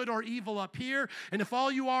nothing good or evil up here. And if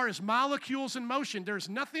all you are is molecules in motion, there's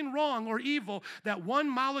nothing wrong or evil that one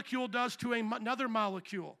molecule does to another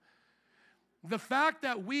molecule. The fact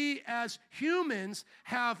that we as humans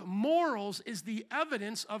have morals is the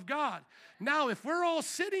evidence of God. Now, if we're all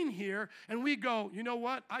sitting here and we go, you know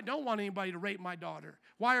what? I don't want anybody to rape my daughter.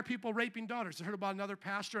 Why are people raping daughters? I heard about another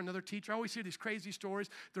pastor, another teacher. I always hear these crazy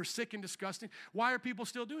stories. They're sick and disgusting. Why are people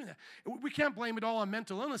still doing that? We can't blame it all on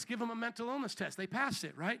mental illness. Give them a mental illness test. They passed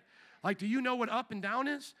it, right? Like, do you know what up and down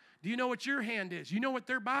is? Do you know what your hand is? You know what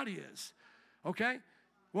their body is, okay?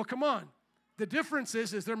 Well, come on. The difference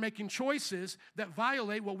is they're making choices that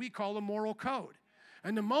violate what we call a moral code.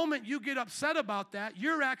 And the moment you get upset about that,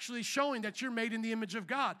 you're actually showing that you're made in the image of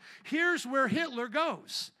God. Here's where Hitler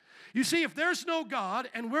goes. You see, if there's no God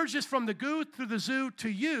and we're just from the goo through the zoo to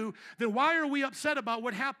you, then why are we upset about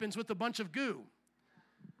what happens with a bunch of goo?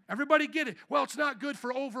 Everybody get it? Well, it's not good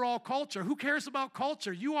for overall culture. Who cares about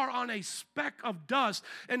culture? You are on a speck of dust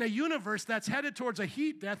in a universe that's headed towards a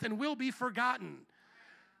heat death and will be forgotten.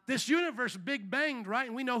 This universe big banged, right?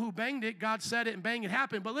 And we know who banged it. God said it and bang, it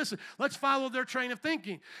happened. But listen, let's follow their train of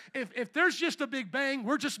thinking. If there's just a big bang,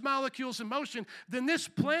 we're just molecules in motion, then this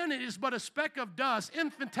planet is but a speck of dust,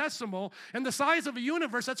 infinitesimal, and the size of a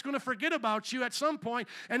universe that's going to forget about you at some point,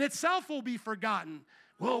 and itself will be forgotten.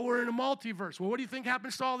 Well, we're in a multiverse. Well, what do you think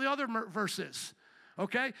happens to all the other verses?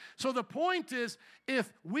 Okay? So the point is,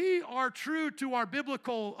 if we are true to our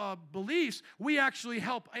biblical beliefs, we actually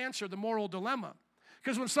help answer the moral dilemma.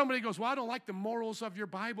 Because when somebody goes, well, I don't like the morals of your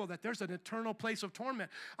Bible, that there's an eternal place of torment,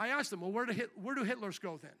 I ask them, well, where do Hitlers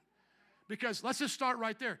go then? Because let's just start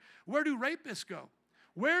right there. Where do rapists go?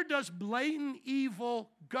 Where does blatant evil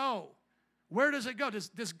go? Where does it go?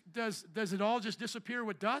 Does it all just disappear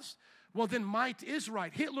with dust? Well, then might is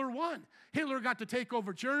right. Hitler won. Hitler got to take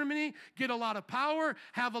over Germany, get a lot of power,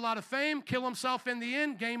 have a lot of fame, kill himself in the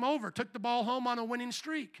end, game over. Took the ball home on a winning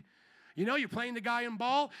streak. You know, you're playing the guy in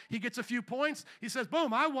ball, he gets a few points, he says,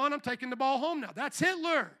 boom, I won, I'm taking the ball home now. That's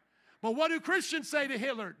Hitler. But what do Christians say to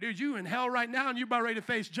Hitler? Dude, you in hell right now and you're about ready to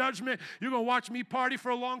face judgment. You're going to watch me party for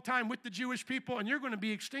a long time with the Jewish people and you're going to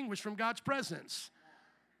be extinguished from God's presence.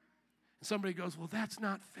 And somebody goes, well, that's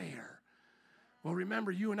not fair. Well,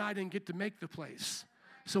 remember, you and I didn't get to make the place.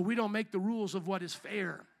 So we don't make the rules of what is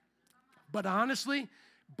fair. But honestly,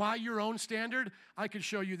 by your own standard, I can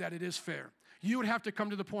show you that it is fair. You would have to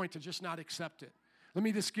come to the point to just not accept it. Let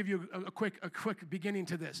me just give you a quick beginning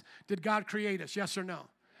to this. Did God create us? Yes or no?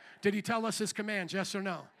 Did he tell us his commands? Yes or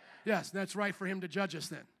no? Yes, that's right for him to judge us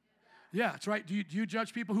then. Yeah, it's right. Do you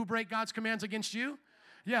judge people who break God's commands against you?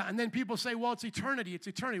 Yeah, and then people say, well, it's eternity. It's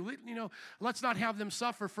eternity. You know, let's not have them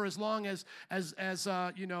suffer for as long as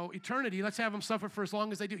eternity. Let's have them suffer for as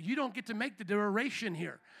long as they do. You don't get to make the duration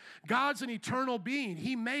here. God's an eternal being.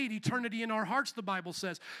 He made eternity in our hearts, the Bible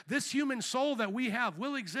says. This human soul that we have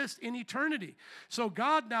will exist in eternity. So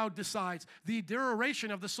God now decides the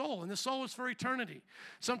duration of the soul, and the soul is for eternity.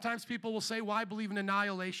 Sometimes people will say, well, I believe in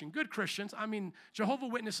annihilation. Good Christians. I mean,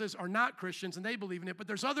 Jehovah's Witnesses are not Christians, and they believe in it, but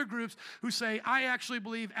there's other groups who say, I actually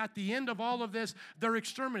believe at the end of all of this, they're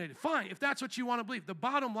exterminated. Fine, if that's what you want to believe. The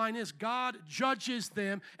bottom line is God judges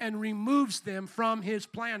them and removes them from his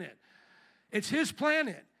planet. It's his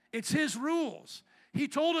planet. It's his rules. He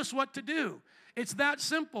told us what to do. It's that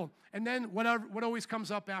simple. And then what always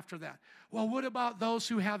comes up after that? Well, what about those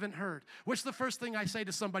who haven't heard? What's the first thing I say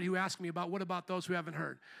to somebody who asks me about what about those who haven't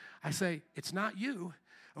heard? I say, it's not you.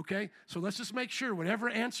 Okay, so let's just make sure whatever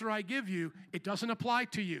answer I give you, it doesn't apply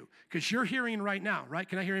to you because you're hearing right now, right?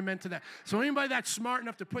 Can I hear amen to that? So anybody that's smart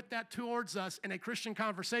enough to put that towards us in a Christian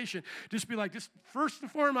conversation, just be like, just first and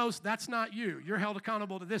foremost, that's not you. You're held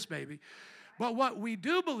accountable to this, baby. But what we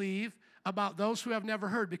do believe about those who have never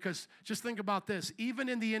heard, because just think about this, even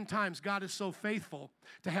in the end times, God is so faithful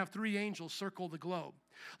to have 3 angels circle the globe.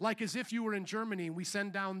 Like as if you were in Germany and we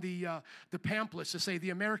send down the pamphlets to say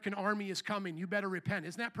the American army is coming, you better repent.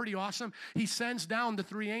 Isn't that pretty awesome? He sends down the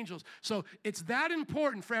 3 angels. So it's that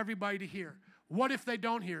important for everybody to hear. What if they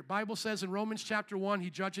don't hear? Bible says in Romans chapter 1,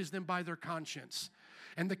 he judges them by their conscience.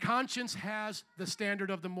 And the conscience has the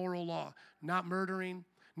standard of the moral law, not murdering,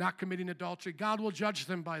 not committing adultery. God will judge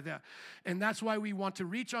them by that. And that's why we want to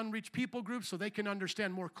reach unreached people groups so they can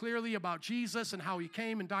understand more clearly about Jesus and how he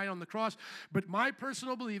came and died on the cross. But my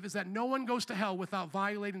personal belief is that no one goes to hell without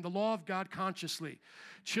violating the law of God consciously.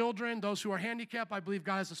 Children, those who are handicapped, I believe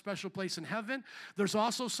God has a special place in heaven. There's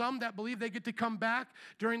also some that believe they get to come back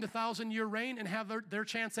during the 1,000-year reign and have their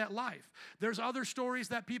chance at life. There's other stories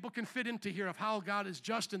that people can fit into here of how God is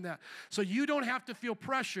just in that. So you don't have to feel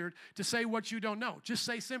pressured to say what you don't know. Just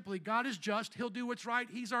say simply, God is just. He'll do what's right.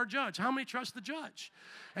 He's our judge. How many trust the judge?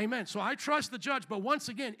 Amen. So I trust the judge, but once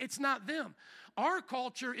again, it's not them. Our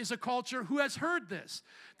culture is a culture who has heard this,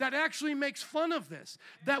 that actually makes fun of this,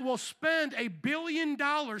 that will spend $1 billion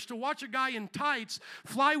to watch a guy in tights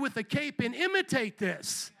fly with a cape and imitate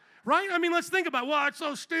this, right? I mean, let's think about it. Well, it's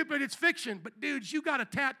so stupid, it's fiction. But dudes, you got a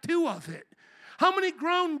tattoo of it. How many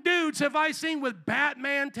grown dudes have I seen with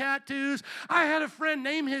Batman tattoos? I had a friend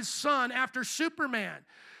name his son after Superman.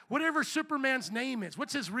 Whatever Superman's name is.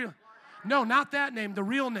 What's his real? No, not that name, the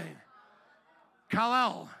real name.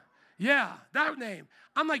 Kal-El. Yeah, that name.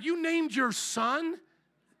 I'm like, you named your son?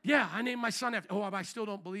 Yeah, I named my son after. Oh, I still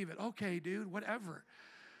don't believe it. Okay, dude, whatever.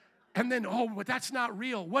 And then, but that's not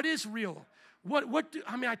real. What is real?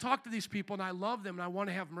 I talk to these people and I love them and I want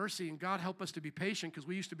to have mercy and God help us to be patient because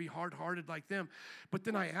we used to be hard-hearted like them. But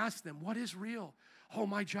then I ask them, what is real? Oh,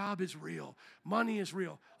 my job is real. Money is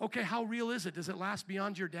real. Okay, how real is it? Does it last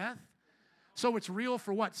beyond your death? So it's real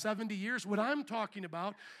for what, 70 years? What I'm talking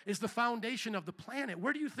about is the foundation of the planet.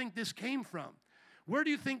 Where do you think this came from? Where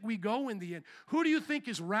do you think we go in the end? Who do you think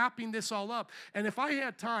is wrapping this all up? And if I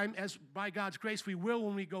had time, as by God's grace we will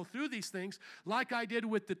when we go through these things, like I did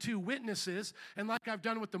with the 2 witnesses and like I've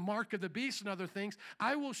done with the mark of the beast and other things,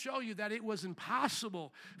 I will show you that it was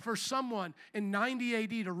impossible for someone in 90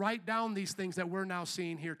 AD to write down these things that we're now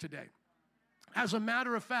seeing here today. As a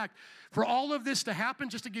matter of fact, for all of this to happen,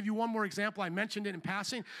 just to give you one more example, I mentioned it in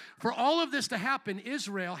passing. For all of this to happen,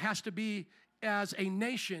 Israel has to be as a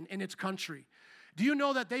nation in its country. Do you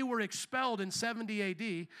know that they were expelled in 70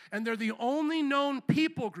 AD, and they're the only known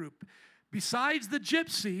people group besides the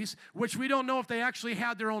Gypsies, which we don't know if they actually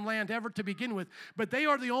had their own land ever to begin with, but they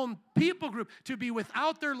are the only people group to be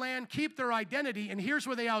without their land, keep their identity, and here's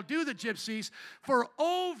where they outdo the Gypsies. For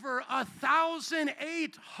over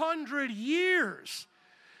 1,800 years,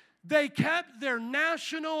 they kept their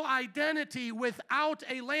national identity without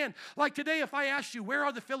a land. Like today, if I asked you, where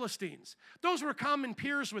are the Philistines? Those were common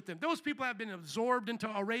peers with them. Those people have been absorbed into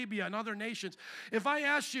Arabia and other nations. If I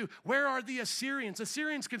asked you, where are the Assyrians?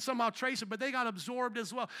 Assyrians can somehow trace it, but they got absorbed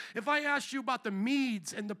as well. If I asked you about the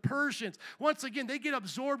Medes and the Persians, once again, they get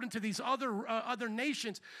absorbed into these other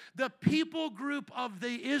nations. The people group of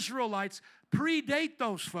the Israelites predate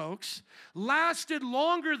those folks, lasted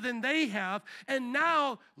longer than they have, and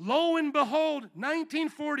now, lo and behold,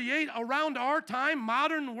 1948, around our time,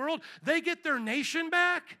 modern world, they get their nation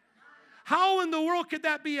back? How in the world could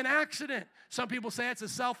that be an accident? Some people say it's a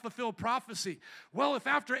self-fulfilled prophecy. Well, if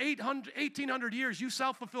after 1,800 years you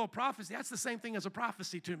self-fulfill a prophecy, that's the same thing as a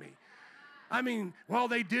prophecy to me. I mean, well,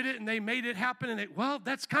 they did it and they made it happen, and well,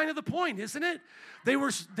 that's kind of the point, isn't it? They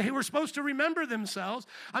were supposed to remember themselves.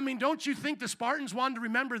 I mean, don't you think the Spartans wanted to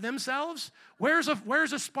remember themselves? Where's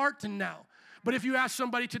a Spartan now? But if you ask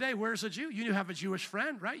somebody today, where's a Jew? You have a Jewish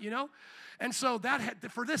friend, right? You know? And so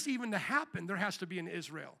for this even to happen, there has to be an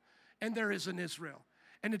Israel. And there is an Israel.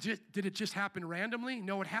 And did it just happen randomly?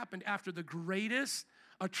 No, it happened after the greatest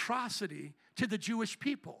atrocity to the Jewish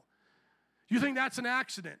people. You think that's an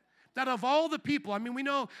accident? That of all the people, I mean, we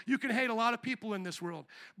know you can hate a lot of people in this world,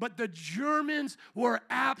 but the Germans were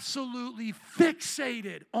absolutely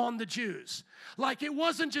fixated on the Jews. Like, it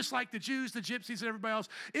wasn't just like the Jews, the Gypsies, and everybody else.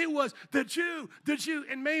 It was the Jew,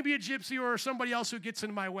 and maybe a Gypsy or somebody else who gets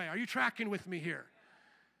in my way. Are you tracking with me here?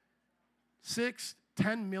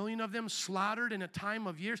 6-10 million of them slaughtered in a time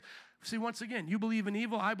of years. See, once again, you believe in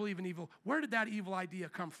evil, I believe in evil. Where did that evil idea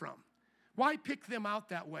come from? Why pick them out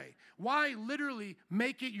that way? Why literally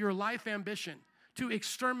make it your life ambition to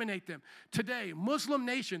exterminate them? Today, Muslim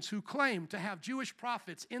nations who claim to have Jewish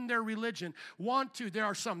prophets in their religion there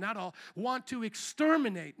are some, not all, want to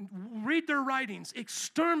exterminate, read their writings,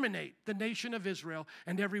 exterminate the nation of Israel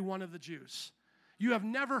and every one of the Jews. You have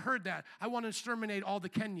never heard that. I want to exterminate all the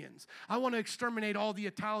Kenyans. I want to exterminate all the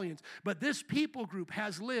Italians. But this people group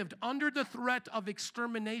has lived under the threat of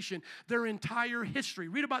extermination their entire history.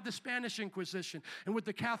 Read about the Spanish Inquisition and what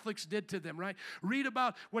the Catholics did to them, right? Read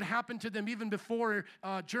about what happened to them even before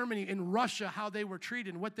Germany, in Russia, how they were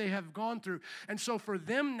treated and what they have gone through. And so for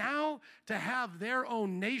them now to have their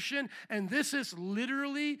own nation, and this is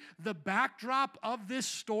literally the backdrop of this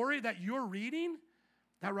story that you're reading,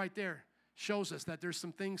 that right there shows us that there's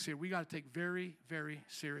some things here we got to take very, very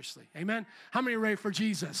seriously. Amen? How many are ready for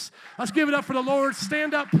Jesus? Let's give it up for the Lord.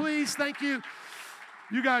 Stand up, please. Thank you.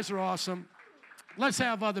 You guys are awesome. Let's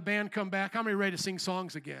have the band come back. How many are ready to sing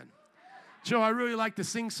songs again? Joe, I really like the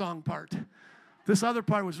sing song part. This other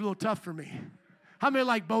part was a little tough for me. How many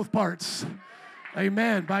like both parts?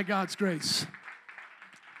 Amen. By God's grace.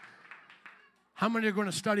 How many are going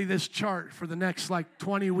to study this chart for the next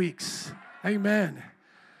 20 weeks? Amen.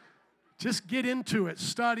 Just get into it,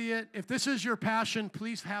 study it. If this is your passion,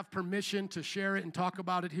 please have permission to share it and talk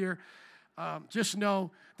about it here. Just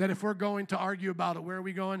know that if we're going to argue about it, where are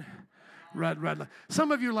we going? Red Lobster.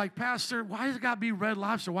 Some of you are like, Pastor, why has it got to be Red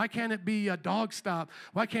Lobster? Why can't it be a Dog Stop?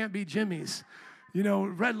 Why can't it be Jimmy's? You know,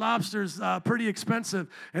 Red Lobster's pretty expensive.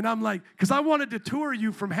 And I'm like, because I wanted to deter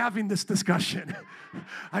you from having this discussion.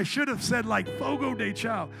 I should have said Fogo de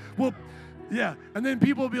Chao. Well, yeah. And then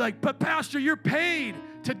people will be like, but Pastor, you're paid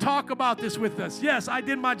to talk about this with us. Yes, I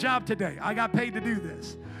did my job today. I got paid to do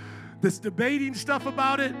this. This debating stuff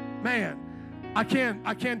about it, man, I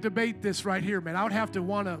can't debate this right here, man. I would have to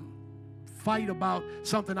want to fight about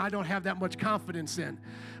something I don't have that much confidence in.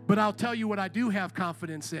 But I'll tell you what I do have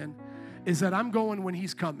confidence in is that I'm going when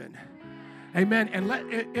he's coming. Amen. And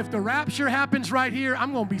if the rapture happens right here,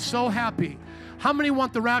 I'm going to be so happy. How many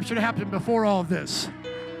want the rapture to happen before all of this?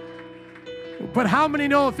 But how many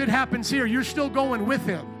know if it happens here, you're still going with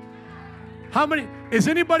him? How many? Is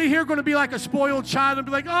anybody here going to be like a spoiled child and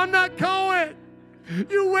be like, I'm not going.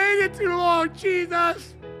 You waited too long,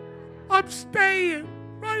 Jesus. I'm staying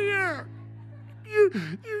right here.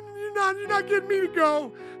 You're not getting me to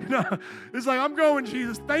go. No, it's like, I'm going,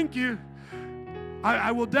 Jesus. Thank you.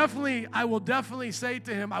 I will definitely say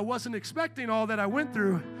to him, I wasn't expecting all that I went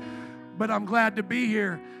through, but I'm glad to be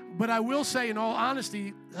here. But I will say, in all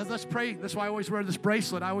honesty, let's pray. That's why I always wear this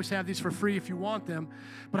bracelet. I always have these for free if you want them.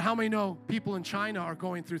 But how many know people in China are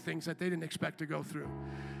going through things that they didn't expect to go through?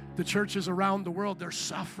 The churches around the world, they're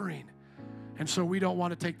suffering. And so we don't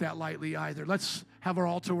want to take that lightly either. Let's have our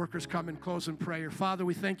altar workers come and close in prayer. Father,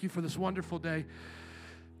 we thank you for this wonderful day.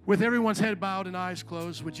 With everyone's head bowed and eyes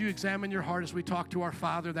closed, would you examine your heart as we talk to our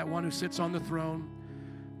Father, that one who sits on the throne,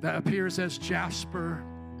 that appears as Jasper,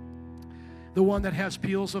 the one that has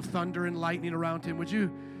peals of thunder and lightning around him? Would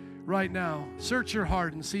you right now search your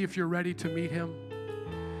heart and see if you're ready to meet him?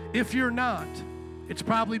 If you're not, it's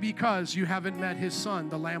probably because you haven't met his Son,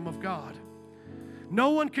 the Lamb of God.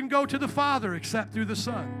 No one can go to the Father except through the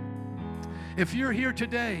Son. If you're here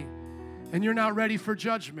today and you're not ready for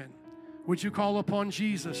judgment, would you call upon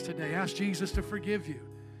Jesus today? Ask Jesus to forgive you,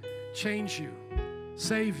 change you,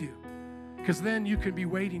 save you, because then you can be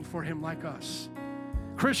waiting for him like us.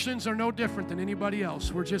 Christians are no different than anybody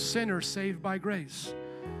else. We're just sinners saved by grace.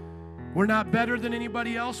 We're not better than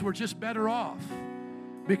anybody else. We're just better off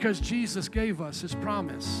because Jesus gave us his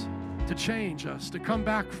promise to change us, to come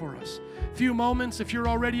back for us. Few moments, if you're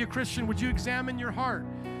already a Christian, would you examine your heart?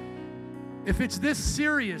 If it's this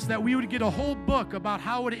serious that we would get a whole book about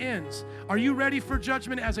how it ends, are you ready for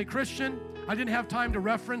judgment as a Christian? I didn't have time to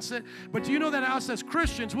reference it, but do you know that us as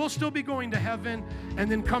Christians, we'll still be going to heaven and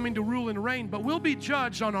then coming to rule and reign, but we'll be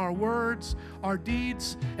judged on our words, our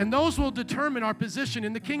deeds, and those will determine our position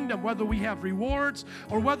in the kingdom, whether we have rewards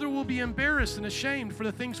or whether we'll be embarrassed and ashamed for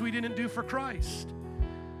the things we didn't do for Christ.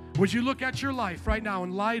 Would you look at your life right now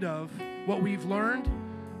in light of what we've learned,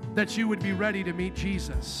 that you would be ready to meet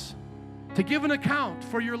Jesus? To give an account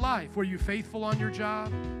for your life. Were you faithful on your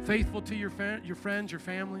job? Faithful to your friends, your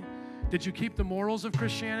family? Did you keep the morals of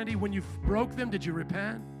Christianity? When you broke them, did you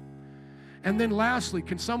repent? And then lastly,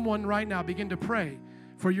 can someone right now begin to pray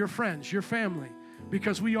for your friends, your family?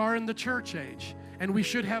 Because we are in the church age, and we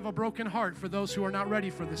should have a broken heart for those who are not ready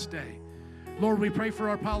for this day. Lord, we pray for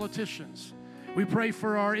our politicians. We pray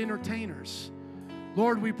for our entertainers.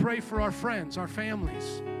 Lord, we pray for our friends, our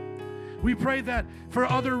families. We pray that for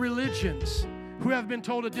other religions who have been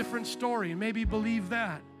told a different story and maybe believe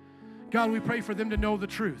that. God, we pray for them to know the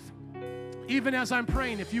truth. Even as I'm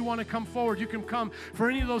praying, if you want to come forward, you can come for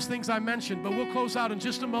any of those things I mentioned, but we'll close out in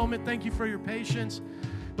just a moment. Thank you for your patience.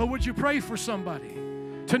 But would you pray for somebody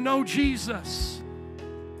to know Jesus,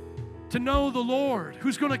 to know the Lord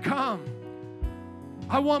who's going to come?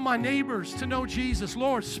 I want my neighbors to know Jesus.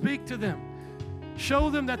 Lord, speak to them.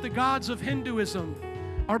 Show them that the gods of Hinduism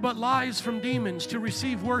are but lies from demons to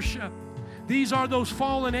receive worship. These are those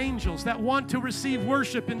fallen angels that want to receive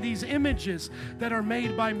worship in these images that are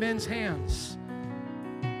made by men's hands.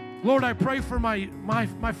 Lord, I pray for my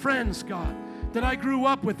friends, God, that I grew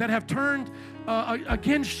up with that have turned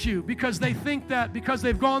against you because they think that because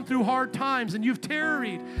they've gone through hard times and you've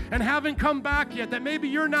tarried and haven't come back yet, that maybe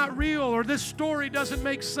you're not real or this story doesn't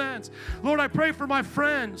make sense. Lord, I pray for my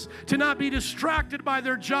friends to not be distracted by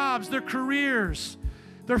their jobs, their careers,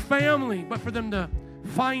 their family, but for them to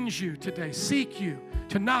find you today, seek you,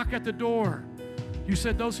 to knock at the door. You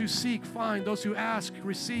said those who seek find, those who ask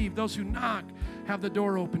receive, those who knock have the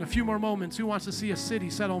door open. A few more moments. Who wants to see a city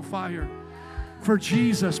set on fire for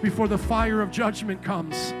Jesus before the fire of judgment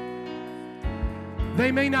comes?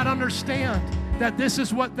 They may not understand that this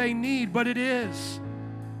is what they need, but it is.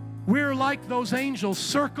 We're like those angels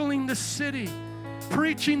circling the city,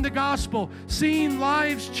 preaching the gospel, seeing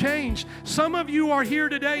lives changed. Some of you are here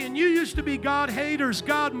today and you used to be God haters,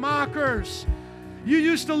 God mockers. You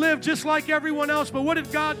used to live just like everyone else, but what did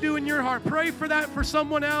God do in your heart? Pray for that for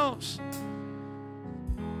someone else.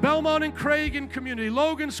 Belmont and Cragen community,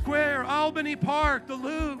 Logan Square, Albany Park, the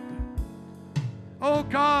Loop. Oh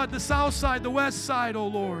God, the south side, the west side, oh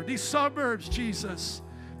Lord, these suburbs, Jesus.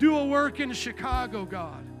 Do a work in Chicago,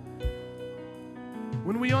 God.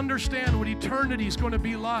 When we understand what eternity is going to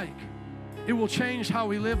be like, it will change how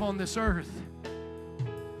we live on this earth.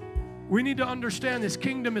 We need to understand His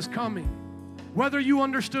kingdom is coming. Whether you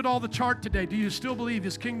understood all the chart today, do you still believe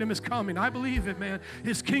His kingdom is coming? I believe it, man.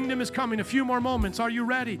 His kingdom is coming. A few more moments. Are you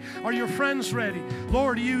ready? Are your friends ready?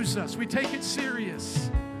 Lord, use us. We take it serious.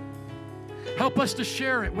 Help us to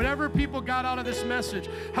share it. Whatever people got out of this message,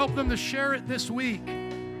 help them to share it this week.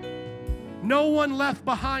 No one left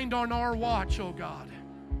behind on our watch, oh God.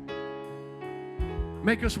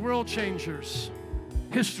 Make us world changers,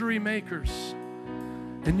 history makers.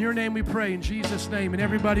 In your name we pray, in Jesus' name. And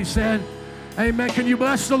everybody said, amen. Can you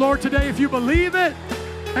bless the Lord today if you believe it?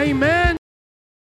 Amen.